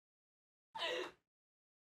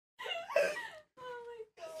 Oh my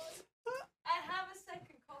god. I have a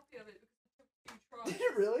second copy of it because it took 2 tries. Did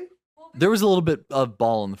it really? Well, There was a little bit of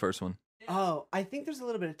ball in the first one. yeah. Oh, I think there's a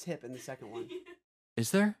little bit of tip in the second one.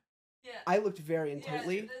 Is there? Yeah. I looked very Yeah,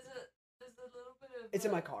 intently. there's a little bit of. It's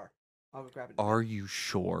in my car. I'll grab it. Are you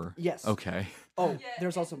sure? Yes. Okay. Oh, Yeah,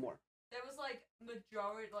 there's it- also more. There was like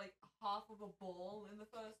majority, like half of a ball in the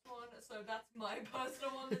first one, so that's my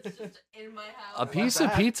personal one that's just in my house. A piece of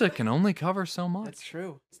that. pizza can only cover so That's much.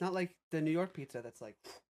 true. It's not like the New York pizza that's like,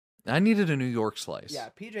 I needed a New York slice. yeah,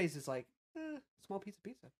 PJ's is like, small piece of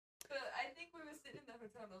pizza. But I think we were sitting in the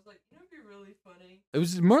hotel and I was like, you know, it'd be really funny. It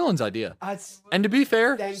was Merlin's idea. It's, And to be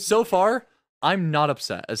fair, Thank so you. far, I'm not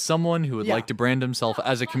upset. As someone who would Yeah. like to brand himself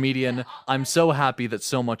as a comedian, I'm so happy that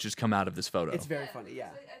so much has come out of this photo. it's very funny, yeah.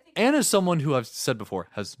 because I think And as someone who I've said before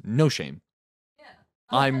has no shame, yeah.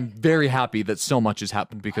 I'm like, very happy that so much has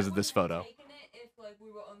happened because I of this wouldn't have photo. taken it if like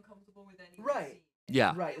we were uncomfortable with any Right. scene.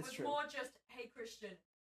 Yeah. Right, It it's was true. more just, hey Christian,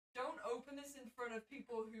 don't open this in front of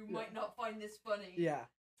people who might not find this funny. Yeah.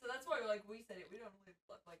 So that's why like we said it. We don't really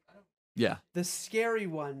like I don't. Yeah. The scary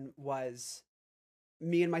one was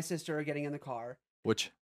me and my sister are getting in the car,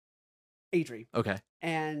 Which, Adri, okay.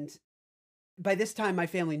 and by this time my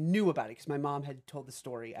family knew about it because my mom had told the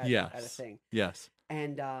story at a Yes. thing. Yes.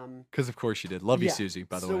 And Because of course you did. Love you, yeah. Susie,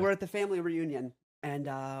 by the So way. we're at the family reunion, and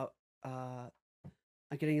I'm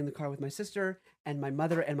getting in the car with my sister, and my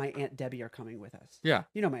mother and my Aunt Debbie are coming with us. Yeah.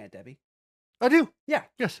 You know my Aunt Debbie. I do. Yeah.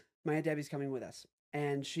 Yes. My Aunt Debbie's coming with us.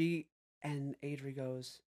 And Adri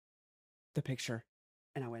goes, "The picture."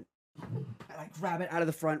 And I went, and I grab it out of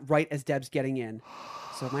the front right as Deb's getting in.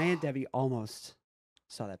 So my Aunt Debbie almost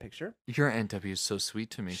saw that picture. Your Aunt Debbie is so sweet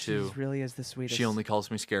to me, She too. really is the sweetest. She only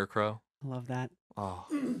calls me Scarecrow. I love that. Oh.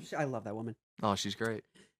 I love that woman. Oh, she's great.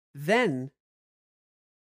 Then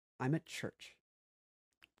I'm at church.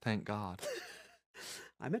 Thank God.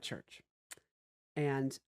 I'm at church,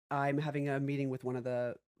 and I'm having a meeting with one of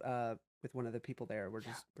the people there. We're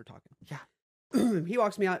talking. Yeah. He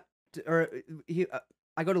walks me out,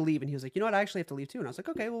 I go to leave, and he was like, "You know what? I actually have to leave too." And I was like,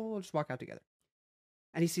 "Okay, well, we'll just walk out together."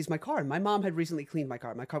 And he sees my car. And my mom had recently cleaned my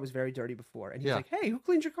car. My car was very dirty before, and he's Yeah. like, "Hey, who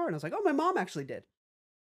cleaned your car?" And I was like, "Oh, my mom actually did."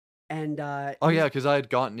 And Oh, yeah, because I had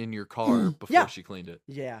gotten in your car before Yeah. she cleaned it.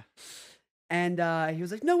 yeah. And he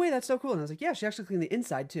was like, "No way, that's so cool." And I was like, "Yeah, she actually cleaned the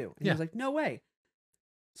inside too." And he Yeah. was like, "No way."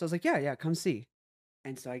 So I was like, "Yeah, come see."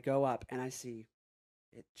 And so I go up and I see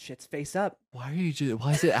it shits face up. Why are you just,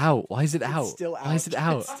 why is it out? Why is it out? It's still out. Why is it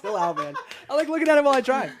out? It's still out, man. I like looking at it while I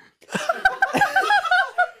drive.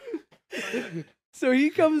 So he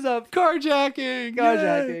comes up, Carjacking.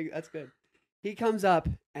 carjacking. That's good. He comes up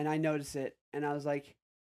and I notice it, and I was like,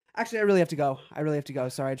 "Actually, I really have to go.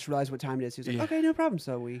 Sorry, I just realized what time it is." He was like, Yeah. "Okay, no problem."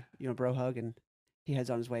 So we, bro hug, and he heads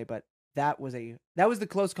on his way. But that was the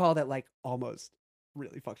close call that like almost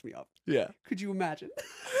really fucked me up. Yeah. Could you imagine?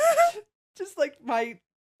 Just like I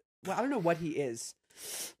don't know what he is,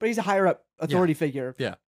 but he's a higher up authority figure.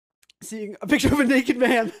 Yeah. Seeing a picture of a naked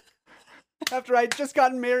man after I'd just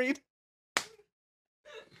gotten married.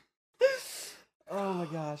 Oh my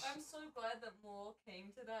gosh. I'm so glad that more came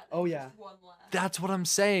to that. Oh, than yeah. Just one laugh. That's what I'm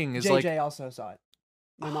saying. Is JJ like, also saw it.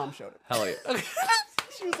 My mom showed it. hell yeah.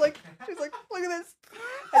 She was like, "Look at this."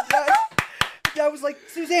 And Dad was like,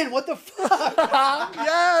 "Suzanne, what the fuck?"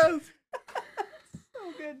 Yes.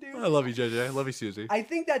 So good, dude. I love you, JJ. I love you, Susie. I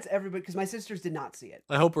think that's everybody because my sisters did not see it.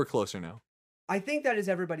 I hope we're closer now. I think that is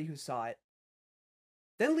everybody who saw it.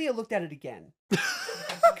 Then Leah looked at it again.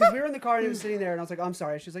 Because we were in the car and it was sitting there, and I was like, oh, I'm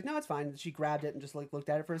sorry. She was like, no, it's fine. And she grabbed it and just like looked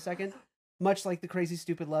at it for a second. Much like the crazy,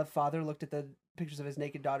 stupid love father looked at the pictures of his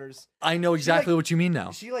naked daughters. I know exactly what you mean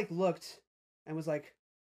now. She like looked and was like,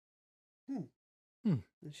 And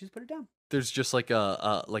she just put it down. There's just like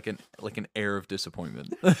an air of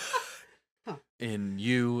disappointment in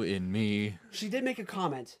you, in me. She did make a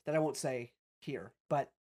comment that I won't say here, but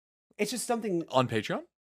it's just something. On Patreon?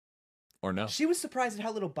 Or no? She was surprised at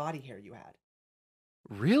how little body hair you had.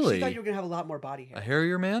 Really? She thought you were gonna have a lot more body hair. A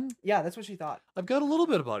hairier man? Yeah, that's what she thought. I've got a little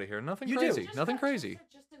bit of body hair. Nothing You do. crazy. Just Nothing got crazy.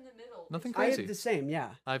 Just in the middle. Nothing I crazy. had the same, yeah.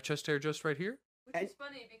 I have chest hair just right here. Which is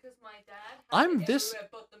funny because my dad has I'm it this- everywhere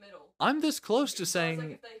but the middle. I'm this close to It sounds saying like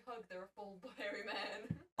if they hug, they're a full hairy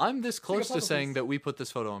man. I'm this close to puzzle saying piece. that we put this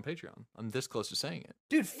photo on Patreon. I'm this close to saying it.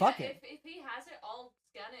 Dude, fuck yeah, it. If he has it, I'll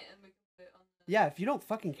scan it and we can put it on. Yeah, if you don't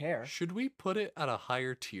fucking care. Should we put it at a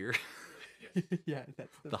higher tier? Yeah,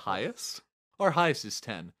 that's The highest? Our highest is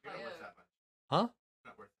 10. Oh, yeah. Huh?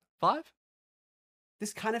 5?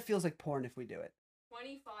 This kind of feels like porn if we do it.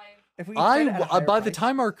 25. If we set it at a higher By the price-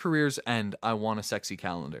 time our careers end, I want a sexy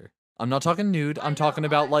calendar. I'm not talking nude. I I'm know, talking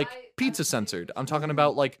about like I pizza agree censored. with I'm you. talking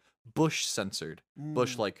about like bush censored.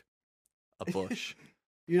 Bush Mm. like a bush.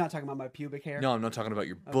 You're not talking about my pubic hair? No, I'm not talking about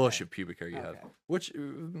your bush Okay. of pubic hair you have. Okay. Which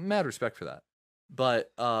mad respect for that.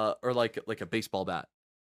 But or like a baseball bat.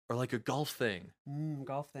 Or like a golf thing.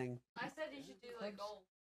 Golf thing. I said you should do like golf.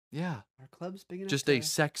 Yeah. Are clubs big enough? Just to... a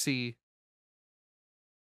sexy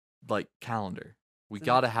like calendar. We So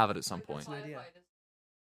gotta have it at some Like the point. an idea. firefighters.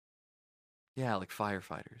 Yeah, like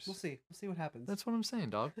firefighters. We'll see. We'll see what happens. That's what I'm saying,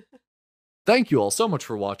 dog. Thank you all so much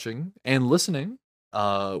for watching and listening.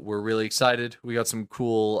 We're really excited. We got some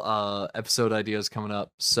cool episode ideas coming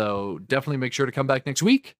up. So definitely make sure to come back next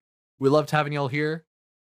week. We loved having y'all here.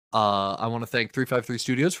 I want to thank 353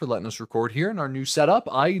 Studios for letting us record here in our new setup.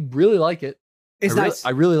 I really like it. It's nice. I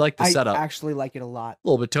really like the I setup. actually like it a lot. A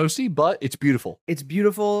little bit toasty, but it's beautiful. It's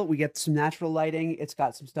beautiful. We get some natural lighting. It's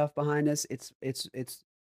got some stuff behind us. It's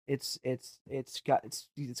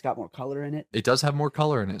got more color in it. It does have more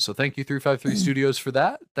color in it. So thank you 353 Studios for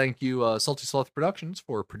that. Thank you Salty Sloth Productions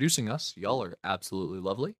for producing us. Y'all are absolutely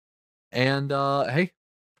lovely. And hey,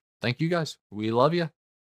 thank you guys. We love you.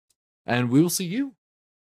 And we will see you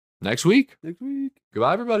next week. Next week.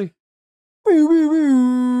 Goodbye, everybody.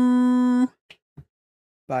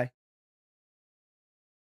 Bye.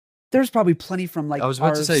 There's probably plenty from like. I was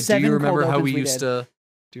about to our say, do 7 you remember cold how we opens used did. to?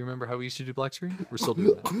 Do you remember how we used to do black screen? We're still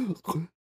doing that.